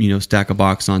literally, stack a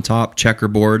box on top,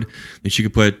 checkerboard, and she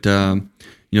could put,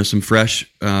 some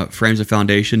fresh frames of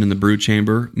foundation in the brood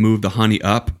chamber, move the honey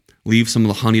up, leave some of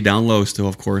the honey down low still,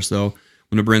 of course, though.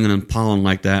 When they're bringing in pollen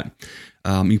like that,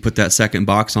 you put that second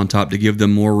box on top to give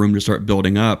them more room to start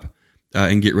building up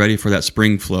and get ready for that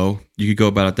spring flow. You could go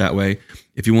about it that way.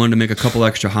 If you wanted to make a couple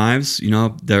extra hives,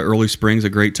 the early spring's a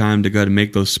great time to go ahead and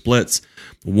make those splits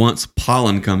once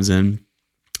pollen comes in,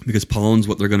 because pollen's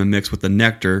what they're going to mix with the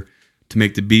nectar to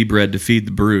make the bee bread to feed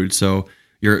the brood. So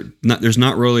there's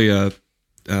not really a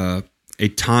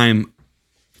time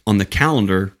on the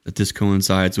calendar that this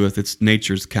coincides with. It's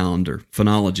nature's calendar,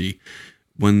 phenology.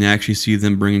 When they actually see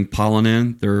them bringing pollen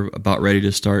in, they're about ready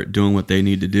to start doing what they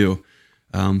need to do.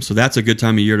 So that's a good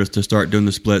time of year to start doing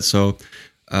the split. So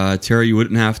Terry, you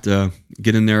wouldn't have to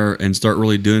get in there and start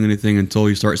really doing anything until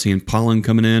you start seeing pollen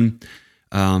coming in.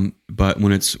 But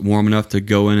when it's warm enough to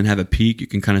go in and have a peek, you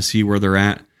can kind of see where they're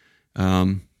at.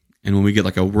 And when we get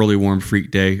like a really warm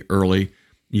freak day early,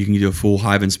 you can do a full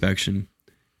hive inspection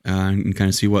and kind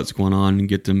of see what's going on and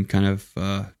get them kind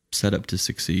of set up to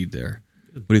succeed there.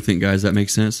 What do you think, guys? That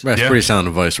makes sense? That's pretty sound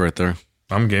advice right there.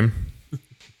 I'm game.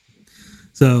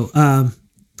 So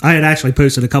I had actually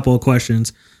posted a couple of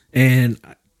questions, and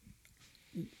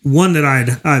one that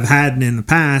I've had in the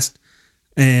past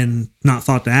and not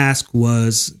thought to ask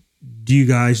was, do you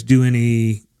guys do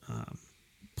any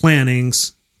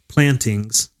plantings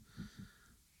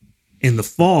in the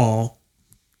fall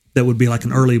that would be like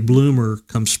an early bloomer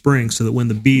come spring, so that when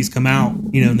the bees come out,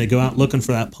 and they go out looking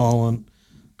for that pollen,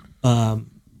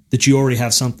 that you already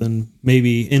have something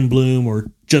maybe in bloom or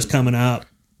just coming out,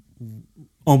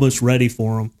 almost ready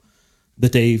for them,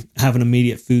 that they have an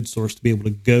immediate food source to be able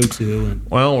to go to. And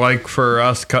well, like for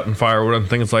us cutting firewood and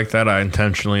things like that, I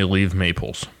intentionally leave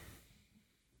maples.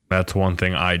 That's one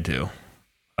thing I do.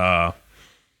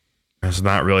 It's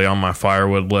not really on my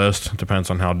firewood list. It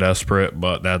depends on how desperate,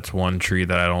 but that's one tree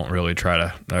that I don't really try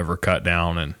to ever cut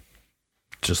down and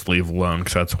just leave alone,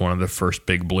 because that's one of the first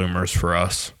big bloomers for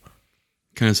us.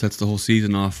 Kind of sets the whole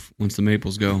season off once the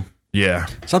maples go. Yeah.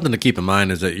 Something to keep in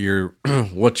mind is that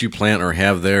what you plant or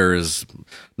have there is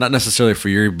not necessarily for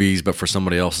your bees, but for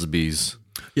somebody else's bees.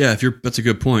 Yeah, that's a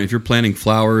good point. If you're planting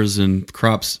flowers and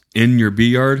crops in your bee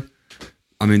yard,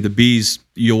 I mean, the bees,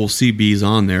 you'll see bees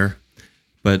on there,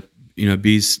 but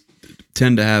bees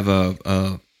tend to have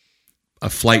a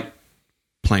flight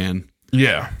plan.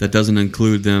 Yeah. That doesn't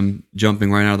include them jumping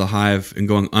right out of the hive and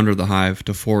going under the hive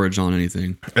to forage on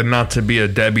anything. And not to be a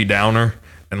Debbie Downer,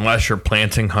 unless you're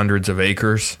planting hundreds of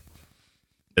acres,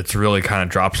 it's really kind of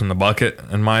drops in the bucket,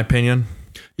 in my opinion.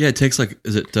 Yeah, it takes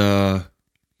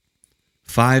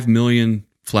 5 million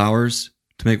flowers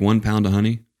to make 1 pound of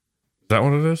honey. Is that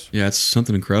what it is? Yeah, it's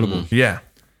something incredible. Mm-hmm. Yeah.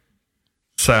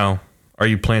 So, are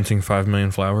you planting 5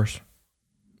 million flowers?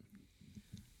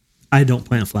 I don't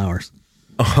plant flowers.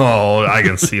 Oh, I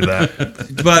can see that.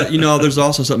 But, there's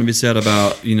also something to be said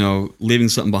about, leaving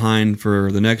something behind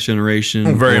for the next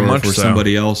generation Very or much for so.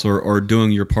 somebody else or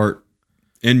doing your part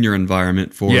in your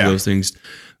environment for Yeah. those things.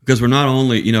 Because we're not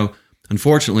only,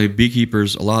 unfortunately,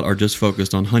 beekeepers, a lot are just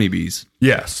focused on honeybees.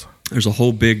 Yes. There's a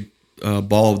whole big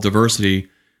ball of diversity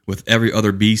with every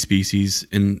other bee species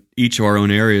in each of our own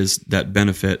areas that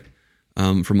benefit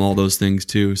from all those things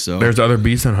too. So There's other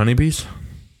bees than honeybees?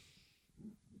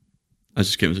 I was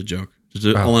just kidding. It was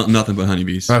a joke. Nothing but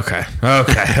honeybees. Okay.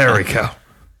 There we go.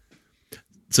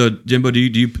 So Jimbo, do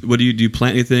you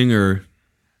plant anything or?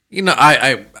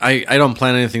 I don't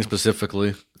plant anything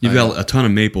specifically. You've got a ton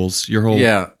of maples. Your whole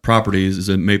property is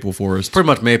a maple forest. Pretty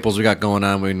much maples we got going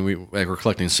on. We're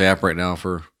collecting sap right now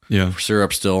for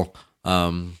syrup still.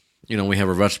 We have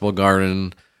a vegetable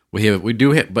garden. What we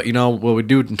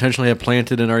do intentionally have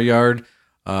planted in our yard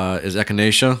is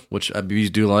echinacea, which bees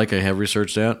do like. I have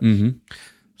researched that. Mm-hmm.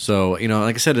 So,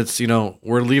 like I said, it's,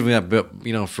 we're leaving that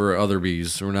bit, for other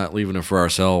bees. We're not leaving it for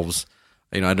ourselves.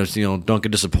 I just, don't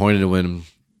get disappointed when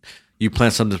you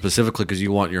plant something specifically because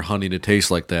you want your honey to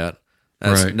taste like that.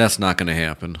 That's not going to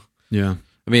happen. Yeah.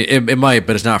 I mean, it might,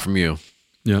 but it's not from you.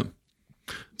 Yeah.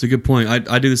 It's a good point.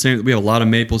 I do the same. We have a lot of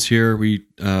maples here. We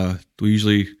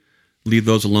usually leave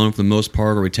those alone for the most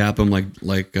part, or we tap them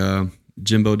like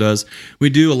Jimbo does. We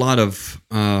do a lot of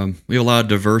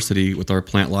diversity with our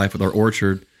plant life, with our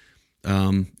orchard.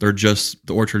 The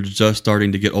orchard is just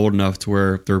starting to get old enough to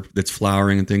where it's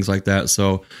flowering and things like that.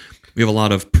 So we have a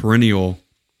lot of perennial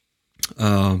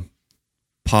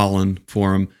pollen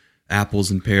for them,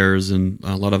 apples and pears, and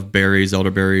a lot of berries,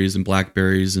 elderberries and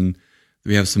blackberries, and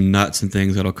we have some nuts and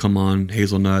things that'll come on,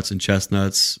 hazelnuts and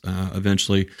chestnuts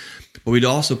eventually. But we'd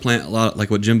also plant a lot, like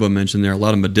what Jimbo mentioned there, a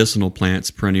lot of medicinal plants,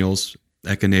 perennials,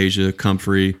 echinacea,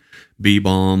 comfrey, bee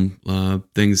balm,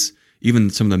 things.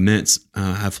 Even some of the mints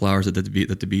have flowers that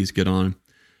the bees get on.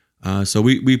 So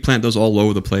we plant those all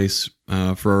over the place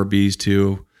for our bees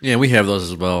too. Yeah, we have those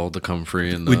as well, the comfrey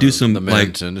and we do some the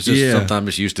mint, and it's just sometimes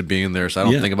it's used to being there, so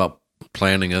I don't think about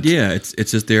planting it. Yeah, it's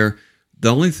just there.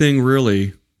 The only thing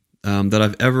really that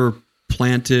I've ever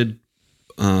planted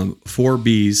for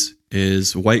bees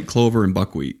is white clover and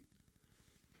buckwheat.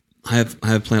 I have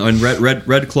planted and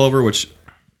red clover, which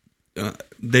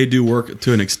they do work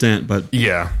to an extent, but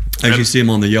Yeah. I actually see them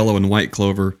on the yellow and white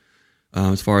clover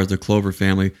as far as the clover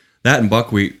family. That and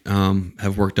buckwheat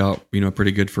have worked out,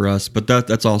 pretty good for us. But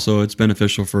that's also, it's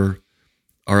beneficial for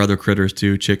our other critters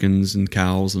too, chickens and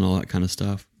cows and all that kind of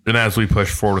stuff. And as we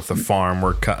push forward with the farm,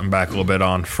 we're cutting back a little bit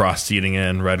on frost seeding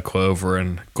in red clover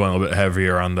and going a little bit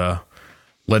heavier on the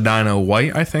Ladino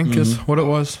white, I think is what it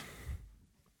was.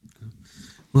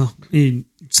 Well,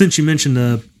 since you mentioned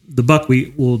the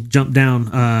buckwheat, we'll jump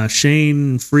down.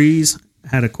 Shane Freeze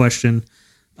had a question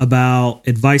about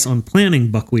advice on planting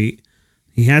buckwheat.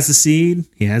 He has the seed,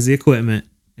 he has the equipment,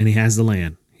 and he has the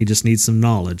land. He just needs some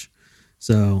knowledge.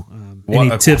 So,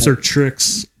 any tips or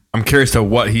tricks? I'm curious to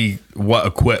what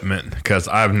equipment, because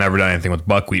I've never done anything with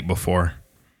buckwheat before.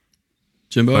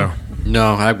 Jimbo? So,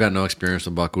 No, I've got no experience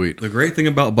with buckwheat. The great thing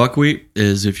about buckwheat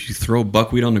is if you throw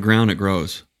buckwheat on the ground, it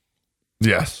grows.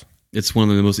 yes. It's one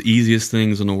of the most easiest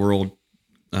things in the world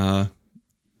to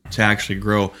actually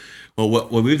grow. Well,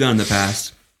 what we've done in the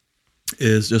past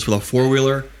is just with a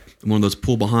four-wheeler, one of those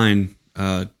pull-behind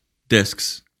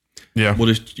discs. Yeah.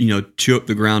 We'll just chew up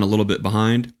the ground a little bit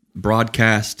behind,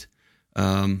 broadcast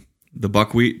the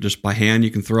buckwheat just by hand.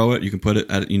 You can throw it. You can put it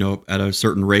at a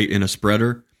certain rate in a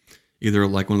spreader, either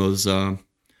like one of those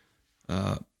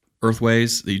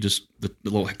earthways that you just the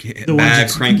little bag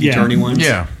cranky turny ones.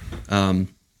 Yeah.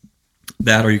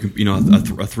 That, or you can a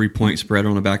 3-point spreader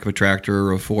on the back of a tractor,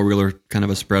 or a four-wheeler kind of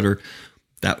a spreader.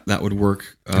 That would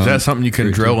work. Is that something you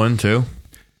can drill into?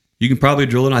 You can probably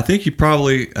drill it. I think you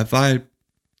probably, if I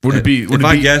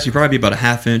guess, you probably be about a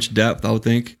 1/2 inch depth, I would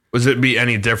think. Would it be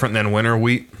any different than winter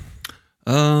wheat?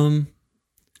 I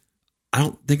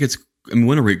don't think it's. I mean,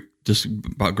 winter wheat just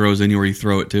about grows anywhere you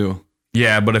throw it to.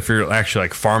 Yeah, but if you're actually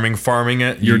like farming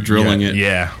it, You're drilling it.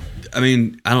 Yeah. I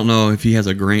mean, I don't know if he has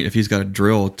if he's got a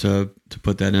drill to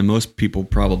put that in. Most people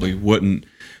probably wouldn't.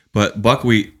 But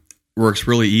buckwheat works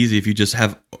really easy if you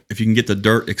can get the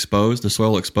dirt exposed, the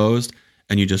soil exposed,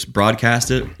 and you just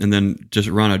broadcast it, and then just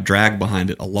run a drag behind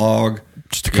it, a log,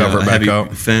 Just to cover it a back heavy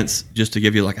up. fence, just to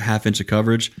give you like a 1/2 inch of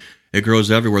coverage. It grows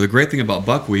everywhere. The great thing about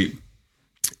buckwheat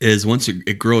is once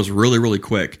it grows really, really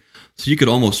quick. So you could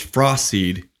almost frost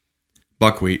seed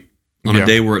buckwheat on a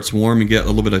day where it's warm and get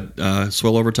a little bit of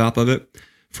soil over top of it.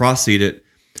 Frost seed it.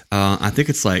 I think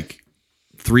it's like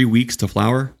 3 weeks to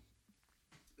flower.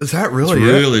 Is that really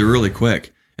It's really, really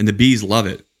quick. And the bees love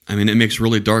it. I mean, it makes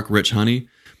really dark, rich honey.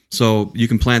 So you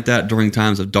can plant that during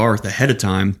times of Darth ahead of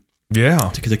time Yeah.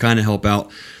 to kind of help out.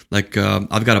 Like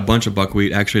I've got a bunch of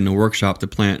buckwheat actually in the workshop to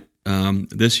plant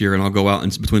this year, and I'll go out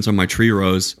and between some of my tree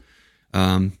rows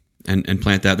and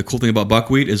plant that. The cool thing about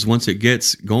buckwheat is once it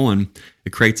gets going, it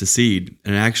creates a seed,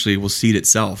 and it actually will seed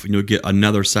itself, and you'll get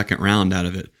another second round out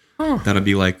of it. That'll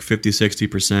be like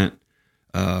 50-60%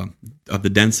 of the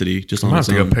density just I'm on gonna its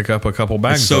have to own. go pick up a couple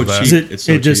bags It's so of that. cheap. It's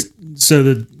so cheap. So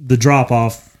the drop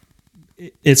off,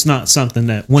 it's not something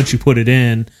that once you put it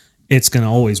in, it's going to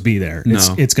always be there. No.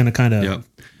 It's going to kind of Yep.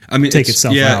 I mean, take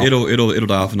itself out. It'll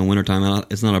die off in the wintertime.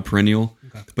 It's not a perennial,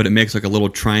 but it makes like a little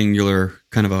triangular,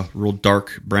 kind of a real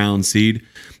dark brown seed.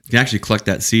 You can actually collect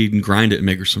that seed and grind it and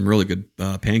make some really good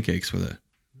pancakes with it.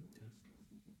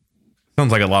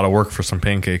 Sounds like a lot of work for some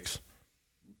pancakes.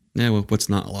 Yeah, well, what's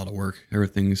not a lot of work?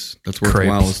 Everything's that's Crepes.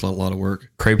 worthwhile. It's a lot of work.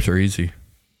 Crepes are easy.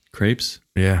 Crepes?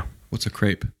 Yeah. What's a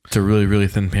crepe? It's a really, really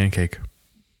thin pancake.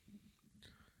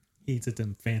 he eats at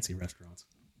them fancy restaurants.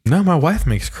 No, my wife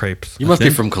makes crepes. You must be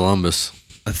think- from Columbus.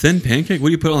 A thin pancake? What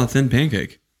do you put on a thin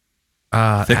pancake?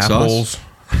 Thick Apples. sauce?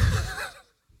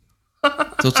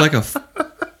 So it's like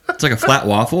a flat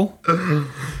waffle.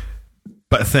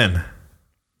 But thin.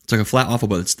 It's like a flat waffle,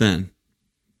 but it's thin.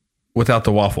 Without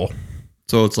the waffle.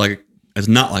 So it's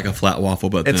not like a flat waffle,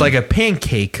 but It's thin. like a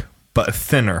pancake, but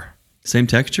thinner. Same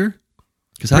texture?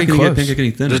 Because how Pretty can you get a close. pancake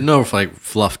any thinner? There's no like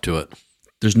fluff to it.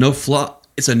 There's no fluff.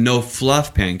 It's a no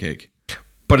fluff pancake.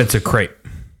 But it's a crepe.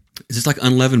 Is this like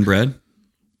unleavened bread?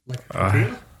 Like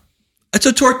It's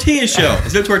a tortilla shell.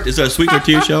 Is it a sweet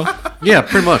tortilla shell? Yeah,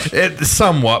 pretty much. It's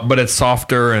somewhat, but it's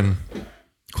softer and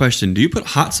Question: do you put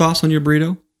hot sauce on your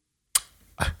burrito?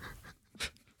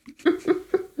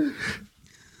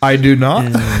 I do not.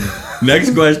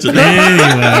 Next question.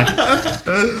 anyway,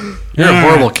 You're a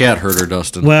horrible cat herder,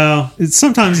 Dustin. well,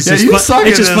 sometimes it's Yeah, just you fun, suck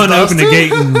it's at just this, fun to open the Dustin.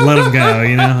 gate and let them go.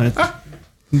 You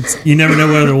know, you never know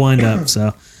where they'll wind up.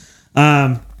 So,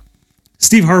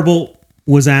 Steve Herbold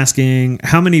was asking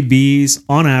how many bees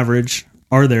on average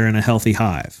are there in a healthy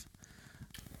hive,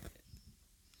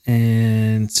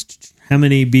 and how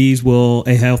many bees will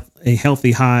a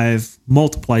healthy hive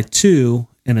multiply to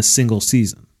in a single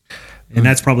season? And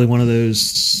that's probably one of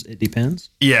those. It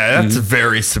depends. Yeah, that's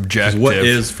very subjective. What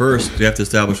is first? We have to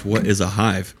establish what is a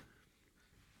hive.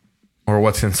 or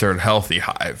what's considered healthy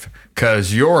hive?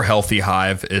 Because your healthy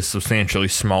hive is substantially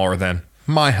smaller than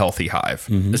my healthy hive.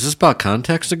 Is this about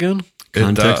context again? It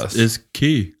Context does. is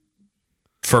key.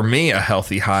 For me, a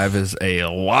healthy hive is a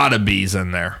lot of bees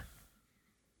in there.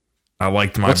 I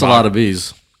liked my What's a lot of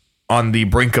bees? on the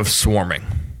brink of swarming.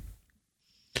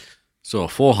 So a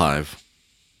full hive.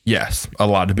 Yes, a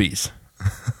lot of bees.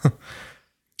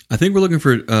 I think we're looking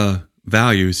for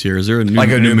values here. Is there a Like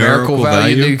a numerical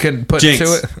value you could put jinx.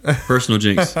 to it? Personal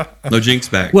jinx. No jinx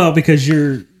back. Well, because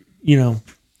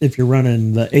if you're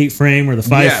running the 8 frame or the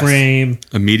 5 Yes. frame,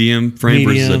 A medium frame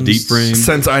versus a Mediums. deep frame.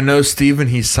 Since I know Steven,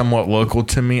 he's somewhat local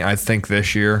to me. I think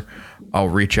this year I'll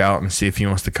reach out and see if he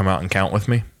wants to come out and count with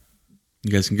me. You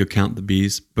guys can go count the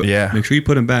bees, but Yeah. make sure you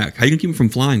put them back. How you can keep them from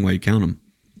flying while you count them?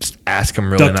 Just ask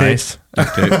him really Duct tape.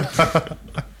 nice.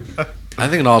 I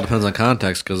think it all depends on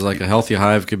context because like a healthy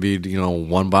hive could be,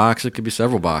 one box. It could be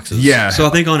several boxes. Yeah. So I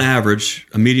think on average,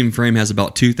 a medium frame has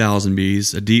about 2,000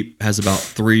 bees. A deep has about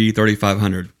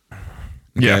 3,500.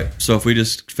 Yeah. So if we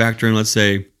just factor in, let's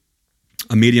say,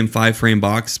 a medium 5 frame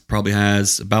box probably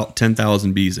has about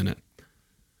 10,000 bees in it.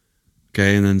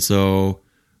 Okay, and then so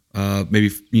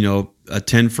maybe a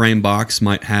 10 frame box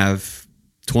might have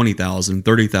 20,000,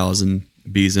 30,000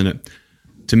 bees in it.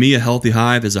 To me, a healthy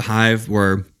hive is a hive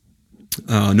where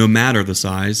no matter the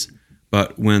size,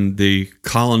 but when the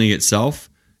colony itself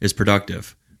is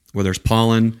productive, where there's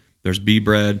pollen, there's bee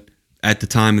bread at the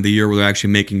time of the year where they're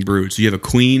actually making brood. So you have a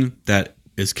queen that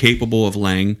is capable of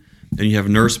laying, and you have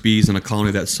nurse bees in a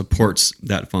colony that supports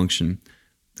that function.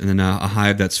 And then a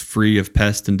hive that's free of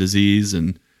pest and disease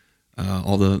and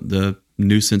all the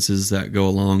nuisances that go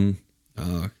along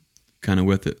kind of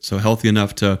with it. So healthy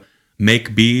enough to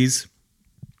make bees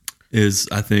is,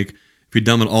 I think, if you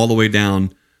dumb it all the way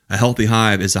down, a healthy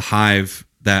hive is a hive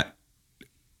that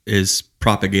is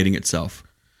propagating itself.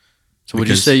 So would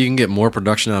you Because- say you can get more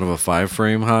production out of a 5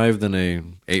 frame hive than a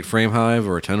 8 frame hive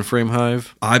or a 10 frame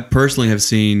hive? I personally have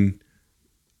seen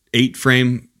 8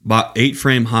 frame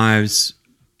hives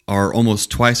are almost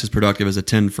twice as productive as a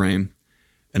 10 frame.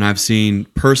 And I've seen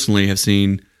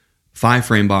 5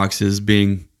 frame boxes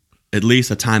being at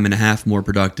least a time and a half more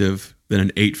productive than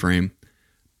an 8 frame.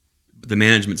 But the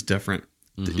management's different.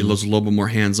 It's a little bit more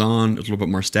hands-on, it's a little bit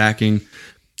more stacking.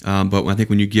 But I think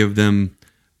when you give them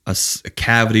a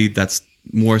cavity that's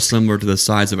more similar to the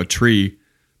size of a tree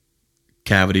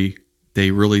cavity,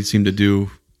 they really seem to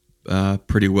do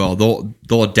pretty well.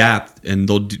 They'll adapt and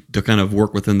they'll kind of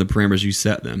work within the parameters you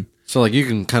set them. So like you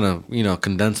can kind of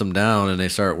condense them down and they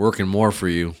start working more for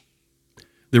you.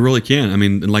 They really can. I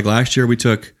mean, like last year we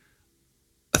took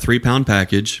a 3-pound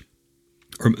package,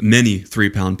 or many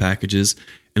 3-pound packages,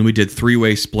 and we did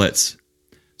 3-way splits.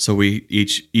 So we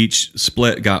each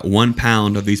split got 1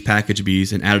 pound of these package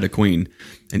bees and added a queen,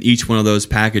 and each one of those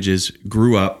packages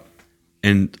grew up,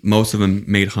 and most of them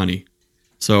made honey.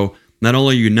 So not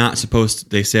only are you not supposed to,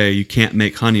 they say you can't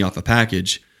make honey off a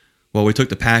package. Well, we took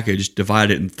the package,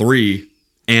 divided it in 3,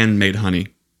 and made honey,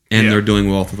 and they're doing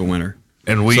well through the winter.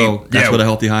 And so that's what a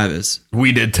healthy hive is.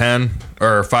 We did 10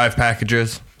 or 5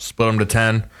 packages, split them to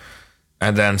 10,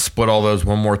 and then split all those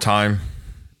one more time.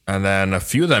 And then a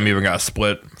few of them even got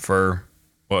split for,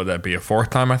 what would that be, a 4th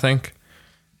time, I think?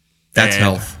 That's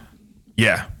health.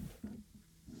 Yeah.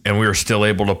 And we were still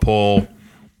able to pull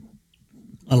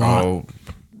A lot.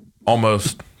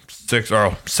 almost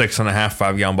 6.5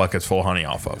 5-gallon buckets full of honey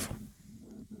off of.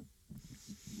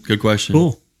 Good question.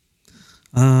 Cool.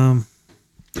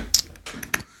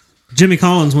 Jimmy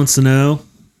Collins wants to know,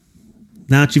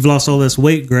 now that you've lost all this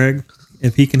weight, Greg,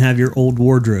 if he can have your old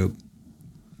wardrobe.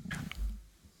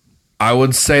 I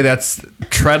would say that's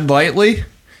tread lightly,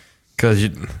 because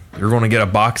you're going to get a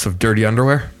box of dirty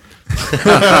underwear.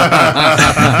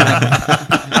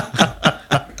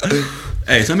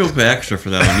 Hey, some people pay extra for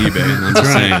that on eBay. I'm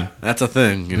just saying. That's a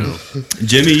thing,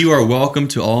 Jimmy, you are welcome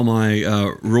to all my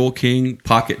Rural King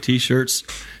pocket T-shirts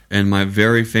and my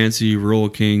very fancy Rural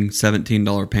King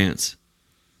 $17 pants.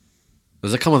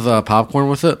 Does it come with popcorn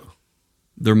with it?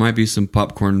 There might be some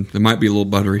popcorn. There might be a little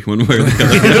buttery one way or the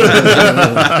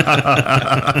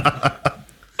other.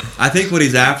 I think what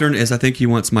he's after is I think he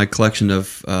wants my collection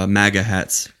of MAGA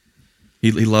hats.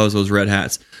 He loves those red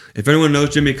hats. If anyone knows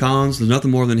Jimmy Collins, there's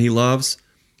nothing more than he loves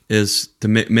is to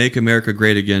make America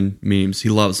great again memes. He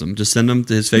loves them. Just send them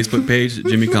to his Facebook page,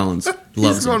 Jimmy Collins.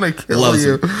 Loves He's them. going to kill Loves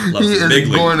you. them. Loves He them. is Big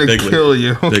league. going to Big league. kill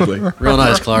you. Big league. Real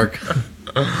nice, Clark.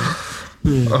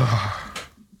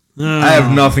 I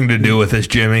have nothing to do with this,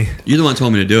 Jimmy. You're the one that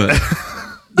told me to do it.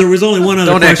 There was only one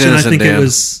other Don't act question. innocent, Dan.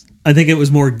 I think it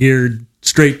was more geared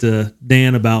straight to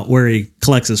Dan about where he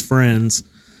collects his friends.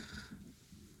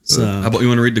 So How about you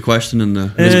want to read the question and who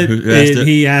asked it?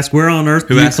 he asked, "Where on earth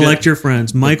Who do you asked it? collect your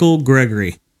friends?" Michael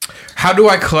Gregory. How do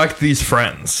I collect these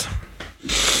friends?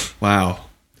 Wow.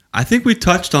 I think we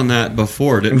touched on that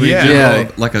before, didn't we? Yeah.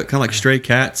 Yeah. Like kind of like stray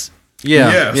cats. Yeah,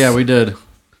 Yes. yeah, we did.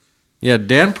 Yeah,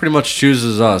 Dan pretty much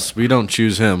chooses us. We don't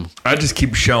choose him. I just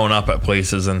keep showing up at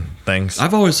places and things.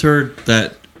 I've always heard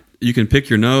that you can pick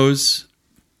your nose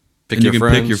Pick and your you can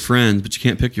friends. pick your friends, but you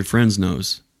can't pick your friend's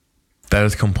nose. That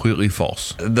is completely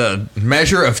false. The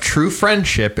measure of true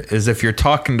friendship is if you're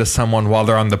talking to someone while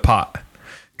they're on the pot.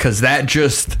 Because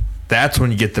that's when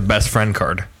you get the best friend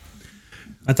card.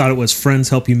 I thought it was friends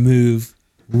help you move.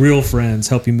 Real friends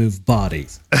help you move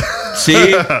bodies.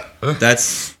 See?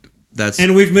 That's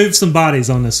And we've moved some bodies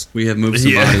on this. we have moved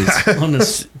some Yeah. bodies. On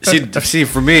this. See,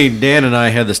 for me, Dan and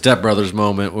I had the Step Brothers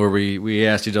moment where we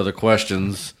asked each other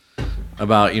questions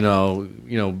about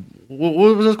what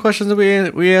was those questions that we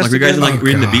asked? Like, you guys again? like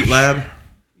reading the Beat Lab?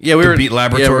 Yeah, we were Beat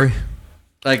Laboratory. yeah,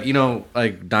 like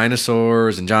like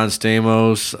dinosaurs and John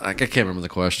Stamos. I can't remember the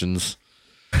questions.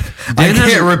 I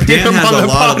can't repeat Dan them has on a the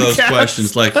lot of those podcast.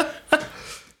 questions. Like,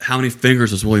 how many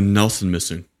fingers is Willie Nelson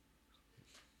missing?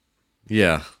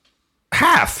 Yeah,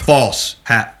 Half. False.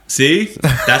 See?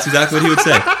 That's exactly what he would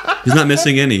say. He's not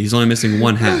missing any. He's only missing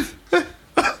one half.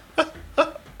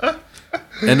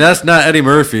 and that's not Eddie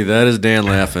Murphy. That is Dan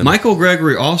laughing. Michael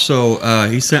Gregory also,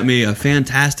 he sent me a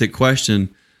fantastic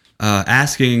question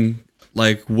asking,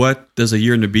 like, what does a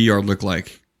year in the bee yard look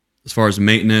like as far as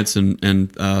maintenance and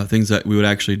things that we would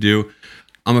actually do.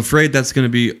 I'm afraid that's going to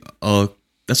be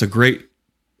that's a great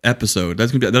episode.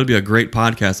 That'll be a great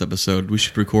podcast episode. We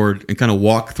should record and kind of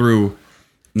walk through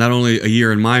not only a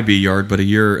year in my bee yard, but a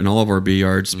year in all of our bee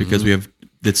yards because we have.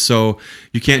 It's so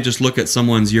you can't just look at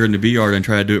someone's year in the bee yard and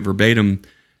try to do it verbatim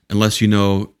unless you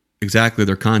know exactly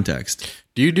their context.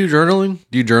 Do you do journaling?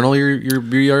 Do you journal your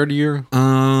bee yard year?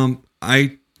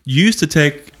 I used to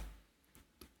take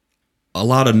a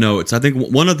lot of notes. I think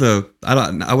one of the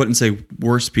I wouldn't say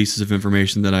worst pieces of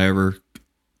information that I ever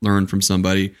learned from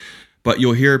somebody, but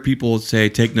you'll hear people say,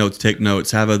 take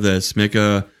notes, have a this, make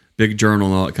a big journal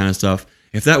and all that kind of stuff.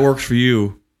 If that works for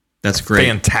you, that's great.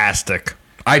 Fantastic.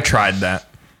 I tried that.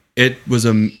 It was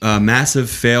a massive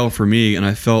fail for me, and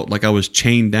I felt like I was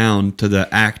chained down to the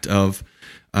act of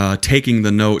taking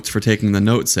the notes for taking the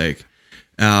note's sake.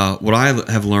 what I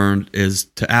have learned is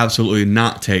to absolutely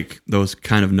not take those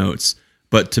kind of notes,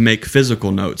 but to make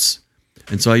physical notes.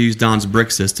 And so I use Don's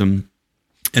brick system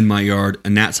in my yard,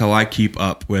 and that's how I keep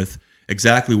up with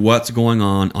exactly what's going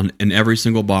on in every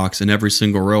single box, in every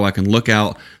single row. I can look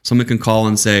out, someone can call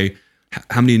and say,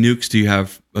 how many nukes do you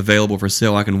have available for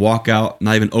sale? I can walk out,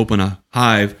 not even open a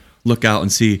hive, look out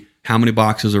and see how many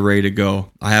boxes are ready to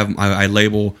go. I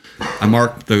label, I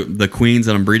mark the queens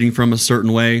that I'm breeding from a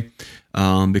certain way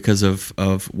because of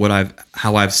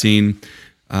how I've seen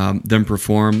them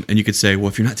perform. And you could say, well,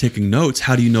 if you're not taking notes,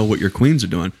 how do you know what your queens are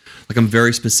doing? Like, I'm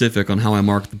very specific on how I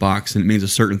mark the box, and it means a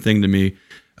certain thing to me.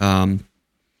 And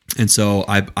so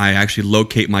I actually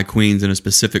locate my queens in a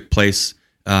specific place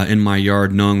in my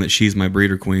yard, knowing that she's my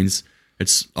breeder queens.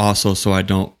 It's also so I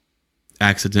don't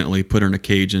accidentally put her in a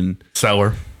cage and sell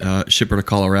her, ship her to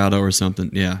Colorado or something.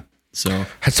 Yeah. So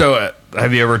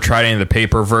have you ever tried any of the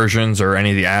paper versions or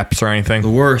any of the apps or anything?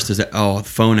 The worst is that the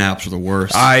phone apps are the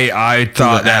worst. I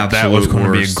thought that was going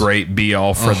to be a worst. great be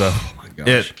all for my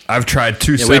gosh. I've tried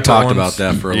two separate we talked ones. about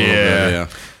that for a little bit. Yeah.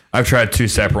 I've tried two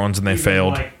separate ones and they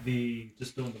failed. Like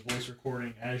just doing the voice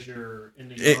recording as you're in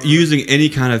the yard. Using any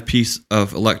kind of piece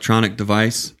of electronic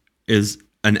device is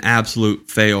an absolute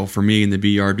fail for me in the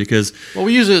bee yard, because Well,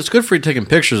 we use it. It's good for you taking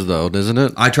pictures, though, isn't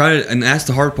it? I tried it, and that's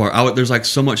the hard part. There's like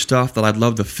so much stuff that I'd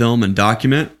love to film and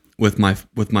document with my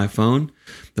phone.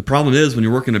 The problem is when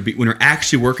you're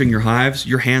actually working your hives,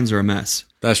 your hands are a mess.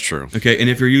 That's true. Okay, and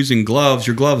if you're using gloves,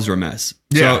 your gloves are a mess.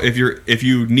 Yeah. So if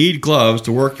you need gloves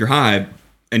to work your hive,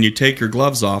 and you take your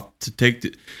gloves off to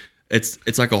take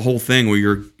it's like a whole thing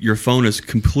where your phone is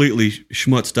completely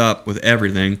schmutzed up with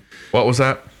everything. What was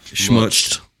that?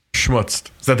 Schmutzed. Schmutzed.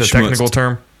 Is that the Schmutzed. technical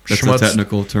term? That's Schmutz? the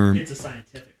technical term. It's a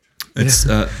scientific term. It's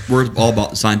we're all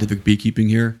about scientific beekeeping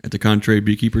here at the Contrary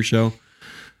Beekeeper Show.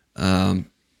 And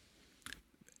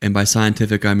by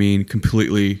scientific, I mean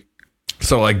completely.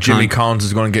 So like Jimmy Collins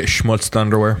is going to get schmutzed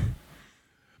underwear?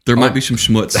 There might be some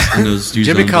schmutz in those.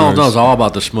 Jimmy Collins knows all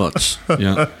about the schmutz.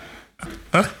 Yeah.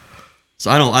 So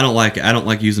I don't like it. I don't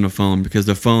like using a phone because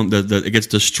the phone it gets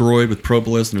destroyed with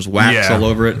propolis and there's wax all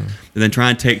over it. And then try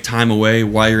and take time away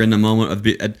while you're in the moment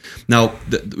of now.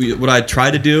 What I try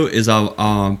to do is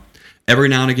I'll every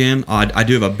now and again I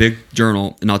do have a big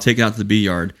journal and I'll take it out to the bee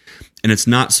yard, and it's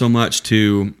not so much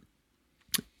to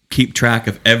keep track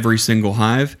of every single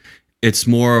hive. It's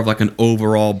more of like an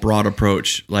overall broad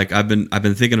approach. Like I've been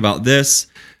thinking about this.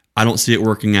 I don't see it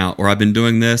working out, or I've been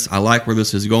doing this. I like where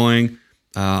this is going.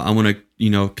 I want to,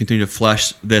 continue to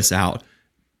flesh this out.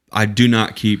 I do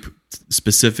not keep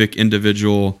specific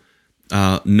individual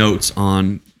notes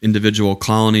on individual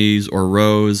colonies or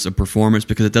rows of performance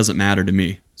because it doesn't matter to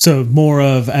me. So more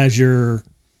of as you're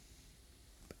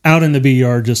out in the bee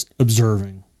yard, just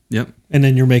observing. Yep. And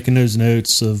then you're making those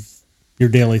notes of your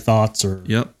daily thoughts or.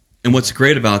 Yep. And what's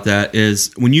great about that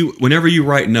is whenever you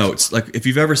write notes, like if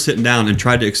you've ever sitting down and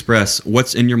tried to express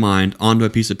what's in your mind onto a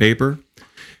piece of paper,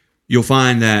 you'll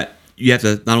find that you have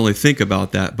to not only think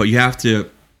about that, but you have to,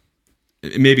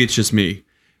 maybe it's just me,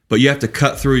 but you have to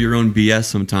cut through your own BS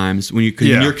sometimes when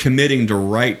you're committing to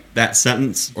write that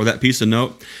sentence or that piece of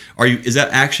note. Is that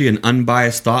actually an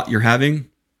unbiased thought you're having?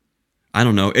 I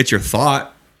don't know. It's your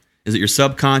thought. Is it your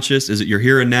subconscious? Is it your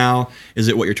here and now? Is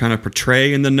it what you're trying to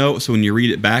portray in the note? So when you read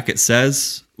it back, it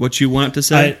says what you want it to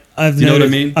say? I've you know what I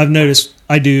mean? I've noticed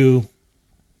I do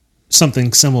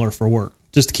something similar for work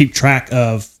just to keep track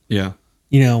of,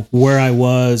 where I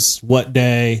was, what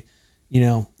day,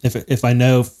 if I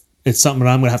know it's something that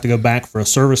I'm going to have to go back for a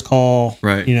service call,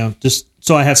 right? Just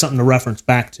so I have something to reference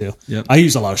back to. Yep. I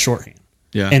use a lot of shorthand.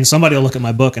 Yeah. And somebody will look at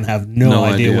my book and have no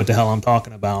idea what the hell I'm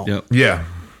talking about. Yep. Yeah.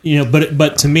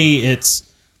 But to me,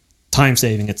 it's time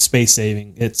saving, it's space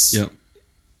saving, it's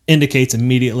indicates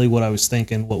immediately what I was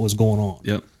thinking, what was going on.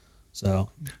 Yep. So,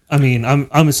 I mean,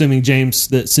 I'm assuming, James,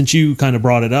 that since you kind of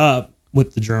brought it up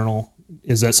with the journal,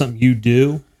 is that something you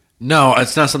do? No,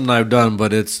 it's not something I've done,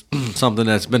 but it's something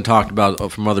that's been talked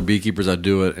about from other beekeepers that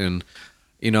do it. And,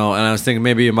 and I was thinking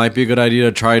maybe it might be a good idea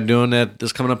to try doing that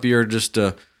this coming up year, just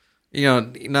to,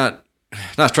 not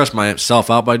stress myself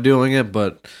out by doing it,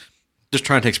 but just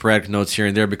trying to take sporadic notes here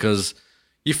and there because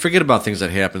you forget about things that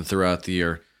happen throughout the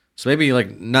year. So maybe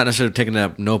like not necessarily taking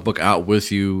that notebook out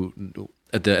with you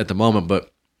at the moment,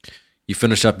 but you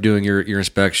finish up doing your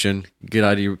inspection, you get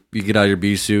out of your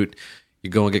bee suit, you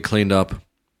go and get cleaned up,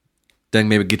 then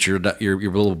maybe get your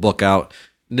little book out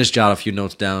and just jot a few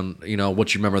notes down.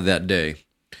 What you remember that day.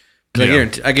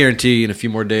 I guarantee in a few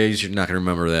more days you're not going to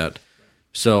remember that.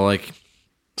 So like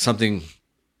something.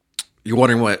 You're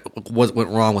wondering what went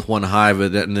wrong with one hive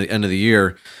at the end of the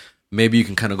year. maybe you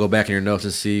can kind of go back in your notes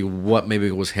and see what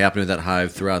maybe was happening with that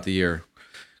hive throughout the year.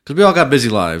 Because we all got busy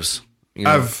lives. You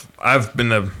know? I've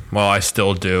been I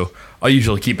still do. I'll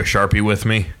usually keep a Sharpie with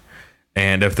me.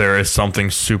 And if there is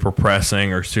something super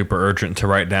pressing or super urgent to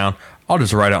write down, I'll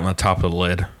just write it on the top of the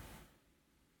lid.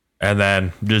 And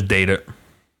then just date it.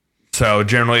 So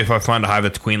generally, if I find a hive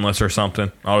that's queenless or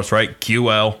something, I'll just write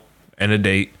QL and a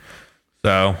date.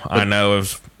 So I know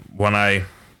if when I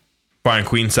find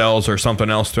queen cells or something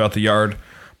else throughout the yard,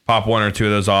 pop one or two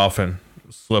of those off and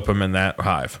slip them in that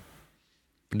hive.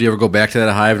 Do you ever go back to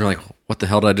that hive and you're like, what the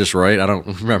hell did I just write? I don't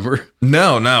remember.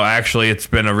 No. Actually, it's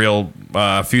been a real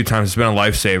few times. It's been a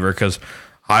lifesaver because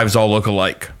hives all look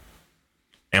alike.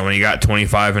 And when you got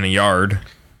 25 in a yard.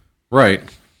 Right.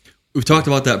 We've talked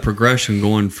about that progression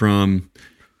going from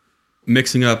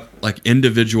mixing up like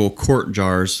individual quart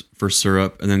jars for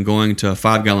syrup and then going to a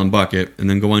 5-gallon bucket and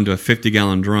then going to a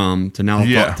 50-gallon drum to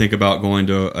now think about going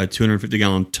to a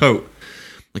 250-gallon tote.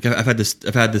 Like I've had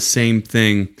the same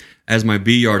thing as my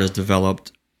bee yard has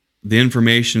developed. The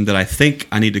information that I think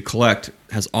I need to collect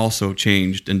has also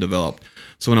changed and developed.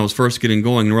 So when I was first getting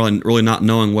going, really not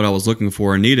knowing what I was looking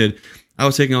for and needed, I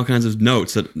was taking all kinds of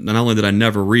notes that not only did I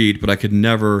never read, but I could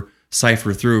never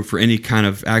cipher through for any kind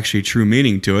of actually true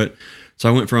meaning to it. So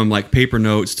I went from like paper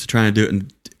notes to trying to do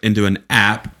it into an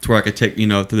app to where I could take,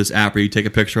 through this app where you take a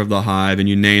picture of the hive and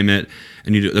you name it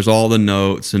and there's all the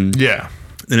notes and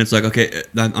then it's like, okay,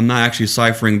 I'm not actually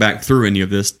ciphering back through any of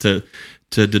this to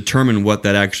determine what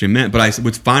that actually meant. But I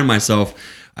would find myself,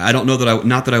 I don't know that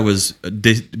not that I was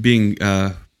being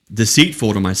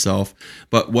deceitful to myself,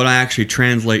 but what I actually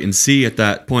translate and see at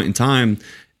that point in time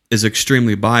is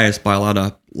extremely biased by a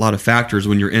lot of factors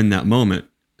when you're in that moment.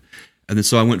 And then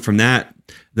so I went from that.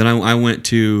 Then I went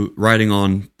to writing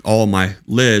on all my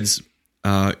lids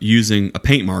using a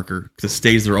paint marker because it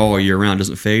stays there all year round,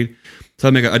 doesn't fade. So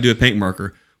I do a paint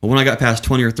marker. Well, when I got past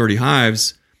 20 or 30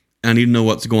 hives and I need to know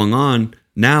what's going on,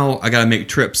 now I got to make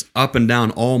trips up and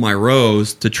down all my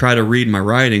rows to try to read my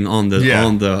writing on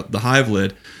the hive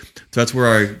lid. So that's where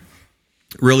I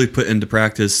really put into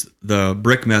practice the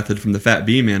brick method from the Fat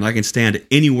Bee Man. I can stand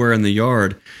anywhere in the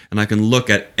yard and I can look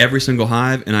at every single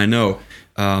hive and I know,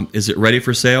 is it ready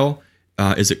for sale?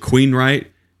 Is it queen right?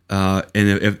 And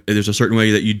if there's a certain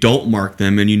way that you don't mark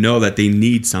them and you know that they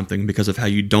need something because of how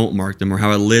you don't mark them or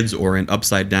how a lid's orient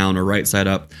upside down or right side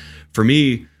up. For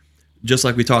me, just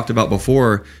like we talked about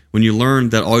before, when you learn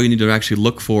that all you need to actually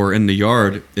look for in the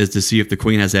yard is to see if the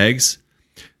queen has eggs,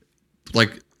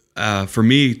 for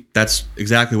me, that's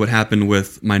exactly what happened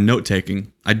with my note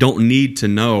taking. I don't need to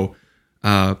know,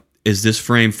 is this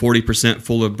frame 40%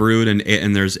 full of brood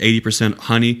and there's 80%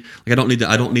 honey? Like I don't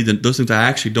need those things. I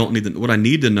actually don't need what I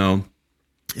need to know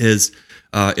is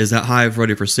that hive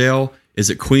ready for sale?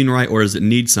 Is it queen right or does it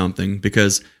need something?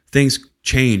 Because things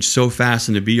change so fast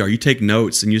in the bee yard. You take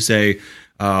notes and you say,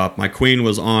 my queen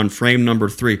was on frame number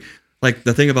 3. Like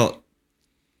the thing about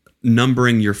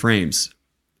numbering your frames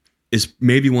is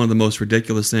maybe one of the most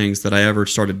ridiculous things that I ever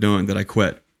started doing that I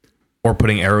quit. Or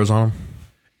putting arrows on them.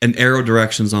 And arrow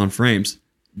directions on frames.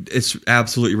 It's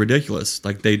absolutely ridiculous.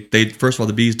 Like they first of all,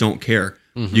 the bees don't care.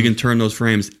 Mm-hmm. You can turn those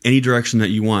frames any direction that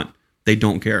you want. They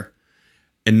don't care.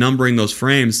 And numbering those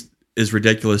frames is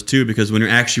ridiculous too, because when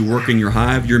you're actually working your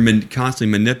hive, you're constantly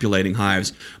manipulating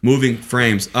hives, moving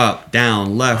frames up,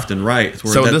 down, left, and right.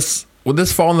 So would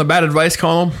this fall in the bad advice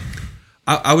column?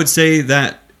 I would say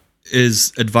that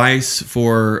is advice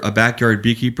for a backyard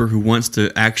beekeeper who wants to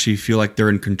actually feel like they're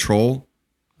in control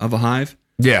of a hive.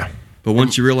 Yeah. But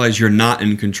once you realize you're not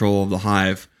in control of the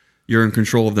hive, you're in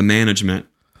control of the management.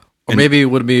 Or maybe it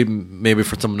would be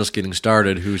for someone just getting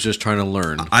started who's just trying to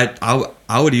learn.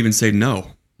 I would even say no.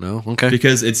 No? Okay.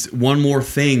 Because it's one more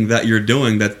thing that you're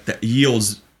doing that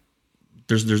yields.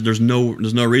 There's no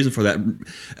reason for that.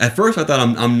 At first, I thought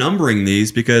I'm numbering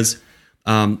these because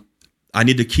I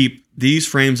need to keep these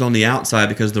frames on the outside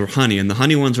because they're honey, and the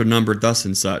honey ones are numbered thus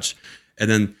and such. And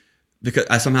then because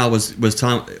I somehow was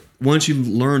telling, once you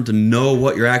learn to know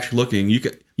what you're actually looking,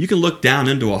 you can look down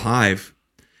into a hive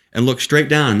and look straight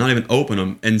down and not even open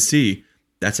them and see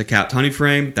that's a capped honey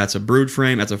frame, that's a brood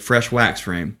frame, that's a fresh wax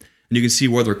frame. And you can see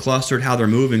where they're clustered, how they're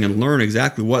moving, and learn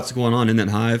exactly what's going on in that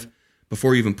hive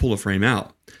before you even pull a frame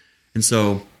out. And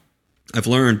so I've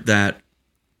learned that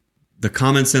the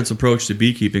common sense approach to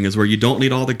beekeeping is where you don't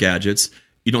need all the gadgets.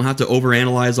 You don't have to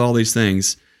overanalyze all these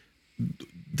things.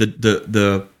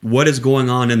 The what is going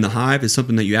on in the hive is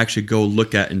something that you actually go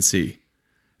look at and see.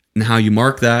 And how you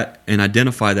mark that and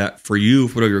identify that for you,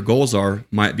 for whatever your goals are,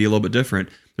 might be a little bit different.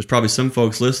 There's probably some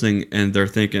folks listening and they're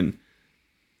thinking,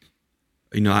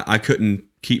 I couldn't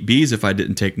keep bees if I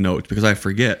didn't take notes because I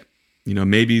forget.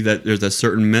 Maybe that there's a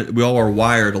certain we all are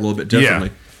wired a little bit differently.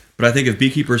 Yeah. But I think if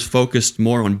beekeepers focused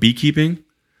more on beekeeping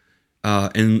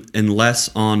and less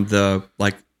on the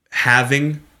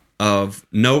having of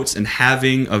notes and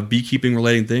having of beekeeping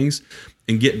related things,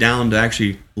 and get down to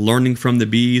actually learning from the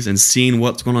bees and seeing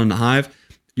what's going on in the hive,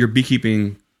 your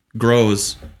beekeeping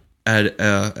grows at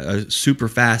a super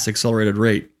fast, accelerated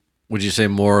rate. Would you say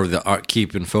more of the art,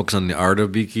 keep and focus on the art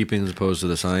of beekeeping as opposed to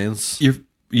the science?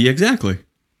 Yeah, exactly.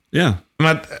 Yeah,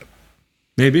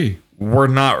 maybe. We're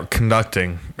not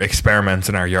conducting experiments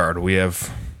in our yard. We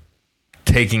have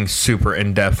taking super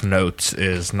in-depth notes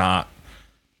is not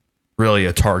really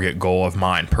a target goal of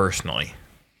mine personally.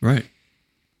 Right.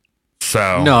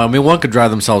 So no, I mean one could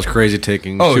drive themselves crazy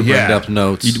taking super in-depth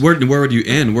notes. Where would you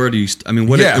end? Where do you?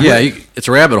 It's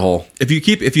a rabbit hole. If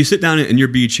you sit down in your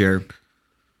bee chair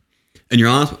and you're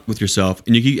honest with yourself,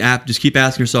 and you just keep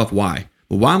asking yourself why.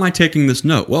 Well, why am I taking this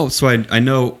note? Well, so I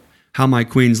know how my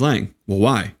queen's laying. Well,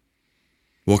 why?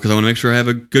 Well, because I want to make sure I have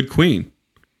a good queen.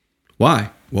 Why?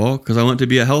 Well, because I want it to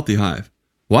be a healthy hive.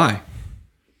 Why?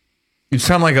 You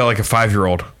sound like a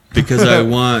 5-year-old. Because I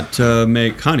want to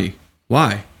make honey.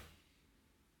 Why?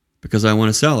 Because I want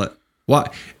to sell it.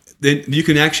 Why? Then you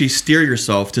can actually steer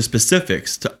yourself to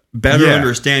specifics to better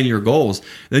understand your goals.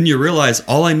 Then you realize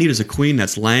all I need is a queen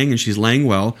that's laying and she's laying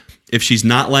well. If she's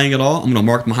not laying at all, I'm going to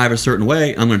mark my hive a certain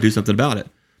way. I'm going to do something about it.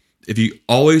 If you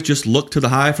always just look to the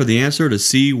hive for the answer to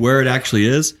see where it actually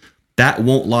is, that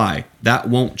won't lie. That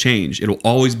won't change. It'll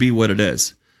always be what it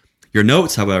is. Your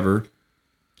notes, however,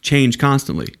 change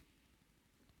constantly.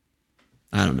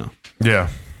 I don't know. Yeah.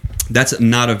 That's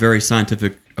not a very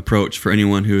scientific approach for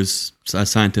anyone who's a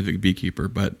scientific beekeeper,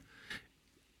 but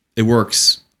it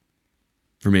works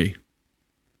for me.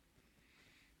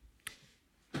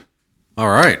 All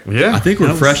right. Yeah. I think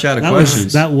we're fresh out of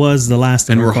questions. That was the last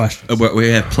of our questions. We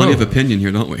have plenty of opinion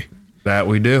here, don't we? That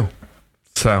we do.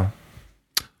 So.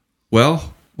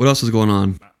 Well, what else is going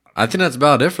on? I think that's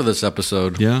about it for this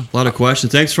episode. Yeah, a lot of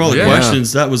questions. Thanks for all the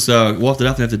questions. That was we'll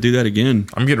definitely have to do that again.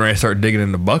 I'm getting ready to start digging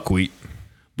into buckwheat.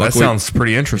 That sounds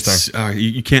pretty interesting.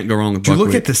 You can't go wrong with buckwheat. Do you look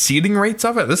buckwheat. at the seeding rates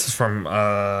of it? This is from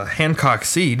Hancock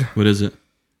Seed. What is it?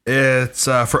 It's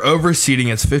for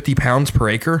overseeding. It's 50 pounds per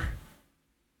acre,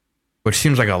 which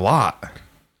seems like a lot.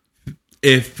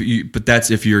 But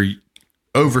that's if you're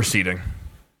overseeding,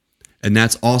 and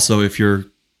that's also if you're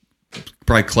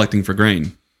probably collecting for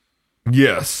grain.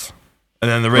 Yes, and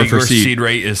then the regular seed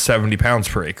rate is 70 pounds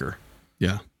per acre.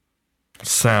 Yeah.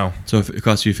 So if it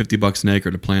costs you $50 an acre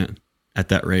to plant at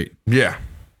that rate. Yeah.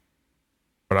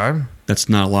 But that's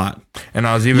not a lot. And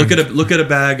I was even look at a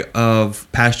bag of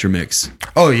pasture mix.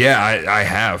 Oh yeah, I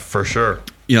have for sure.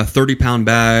 A 30-pound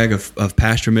bag of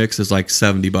pasture mix is like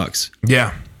 $70.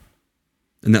 Yeah.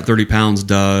 And that 30 pounds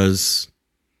does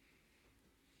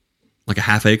like a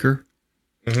half acre.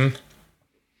 Mm-hmm.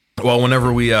 Well,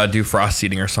 whenever we do frost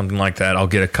seeding or something like that, I'll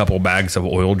get a couple bags of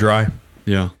oil dry.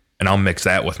 Yeah. And I'll mix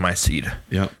that with my seed.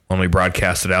 Yeah. When we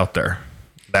broadcast it out there.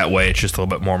 That way it's just a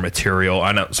little bit more material.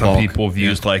 I know some people have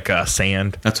used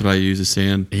sand. That's what I use is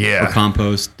sand. Yeah. Or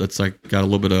compost. That's got a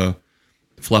little bit of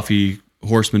fluffy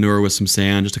horse manure with some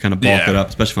sand just to kind of bulk it up,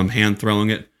 especially if I'm hand throwing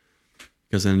it.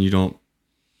 Because then you don't,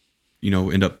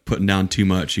 end up putting down too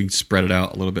much. You can spread it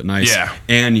out a little bit nice. Yeah.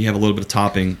 And you have a little bit of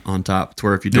topping on top to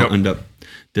where if you don't end up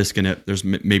disking it, there's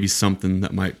maybe something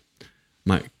that might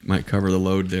cover the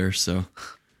load there. So,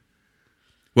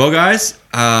 well, guys,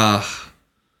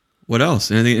 what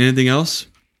else? Anything else?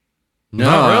 No,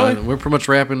 not really. We're pretty much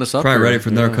wrapping this up. Probably ready for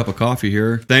another cup of coffee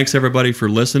here. Thanks everybody for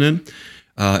listening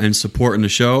and supporting the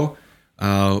show.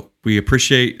 We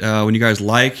appreciate when you guys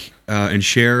like and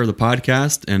share the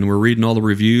podcast, and we're reading all the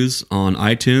reviews on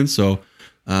iTunes. So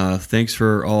thanks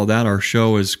for all of that. Our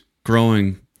show is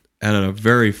growing at a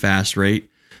very fast rate.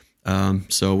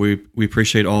 So we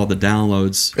appreciate all the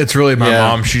downloads. It's really my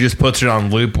mom. She just puts it on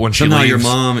loop when she Somehow leaves. your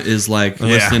mom is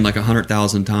listening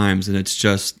 100,000 times, and it's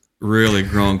just really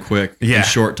grown quick in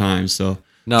short time. So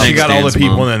she got all the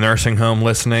people in the nursing home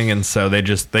listening, and so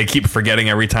they keep forgetting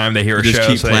every time they hear a show. Just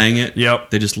keep playing it.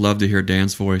 Yep. They just love to hear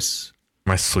Dan's voice.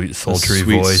 My sweet, sultry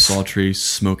voice. Sultry,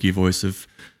 smoky voice of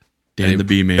Dan the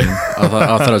Bee Man. I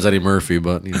thought it was Eddie Murphy,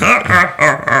 but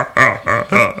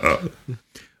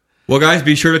Well, guys,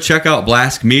 be sure to check out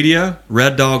Blask Media,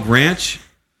 Red Dog Ranch,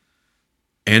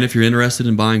 and if you're interested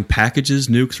in buying packages,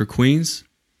 nukes, or queens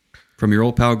from your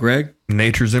old pal Greg,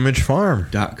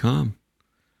 nature'simage.farm.com. .com.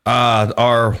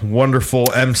 Our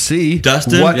wonderful MC,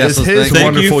 Dustin, what is his thank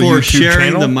wonderful you for YouTube sharing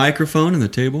channel? the microphone and the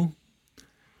table.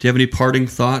 Do you have any parting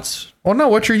thoughts? Well, no,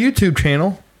 what's your YouTube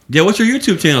channel? Yeah, what's your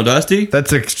YouTube channel, Dusty?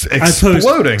 That's I post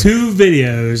exploding. 2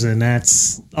 videos, and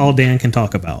that's all Dan can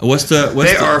talk about.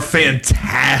 They are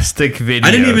fantastic videos.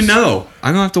 I didn't even know.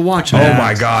 I'm gonna have to watch them. Oh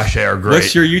my gosh, they are great.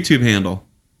 What's your YouTube handle?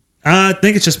 I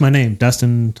think it's just my name,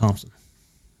 Dustin Thompson.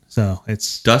 So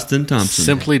it's Dustin Thompson.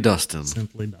 Simply Dustin.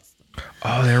 simply Dustin.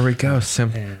 Oh, there we go.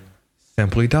 Simply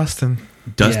Dustin.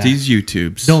 Dusty's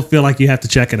YouTubes. Don't feel like you have to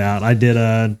check it out. I did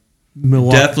a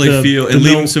Milwaukee. Definitely feel and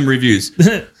leave him some reviews.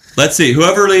 Let's see.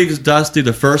 Whoever leaves Dusty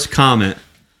the first comment,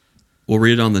 we'll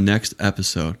read it on the next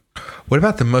episode. What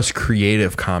about the most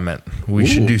creative comment? We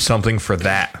should do something for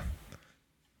that.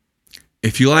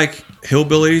 If you like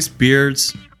hillbillies,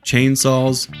 beards,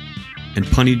 chainsaws, and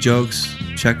punny jokes,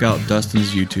 check out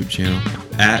Dustin's YouTube channel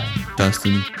at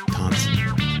Dustin Thompson.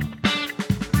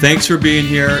 Thanks for being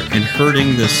here and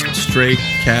hurting this stray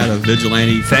cat of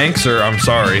vigilante. Thanks, or I'm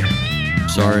sorry.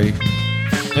 Sorry.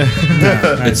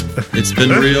 It's been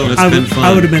real. And it's been fun.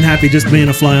 I would have been happy just being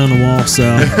a fly on the wall. So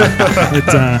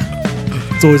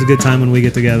it's always a good time when we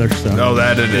get together. So. No,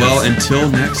 that it is. Well, until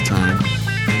next time,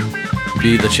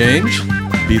 Be the change.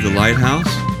 be the lighthouse.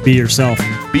 Be yourself.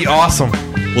 Be awesome.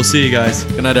 We'll see you guys.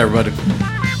 Good night, everybody.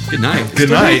 Good night.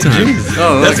 Good night. Story time. Jesus.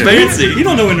 Oh, That's okay. fancy. You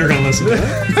don't know when they're going to listen to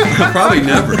that. Probably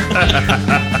never.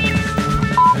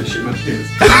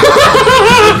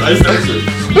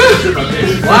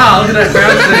 Wow, look at that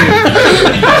brown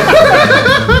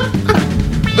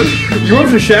thing. You want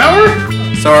to shower?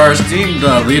 So our esteemed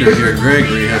leader here,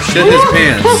 Gregory, has shit his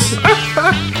pants.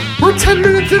 We're 10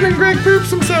 minutes in and Greg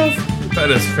poops himself. That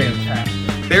is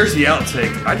fantastic. There's the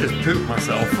outtake. I just pooped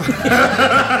myself.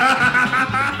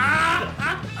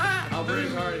 How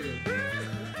brave are you?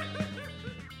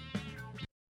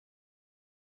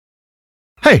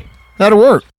 Hey, that'll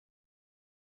work.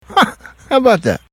 How about that?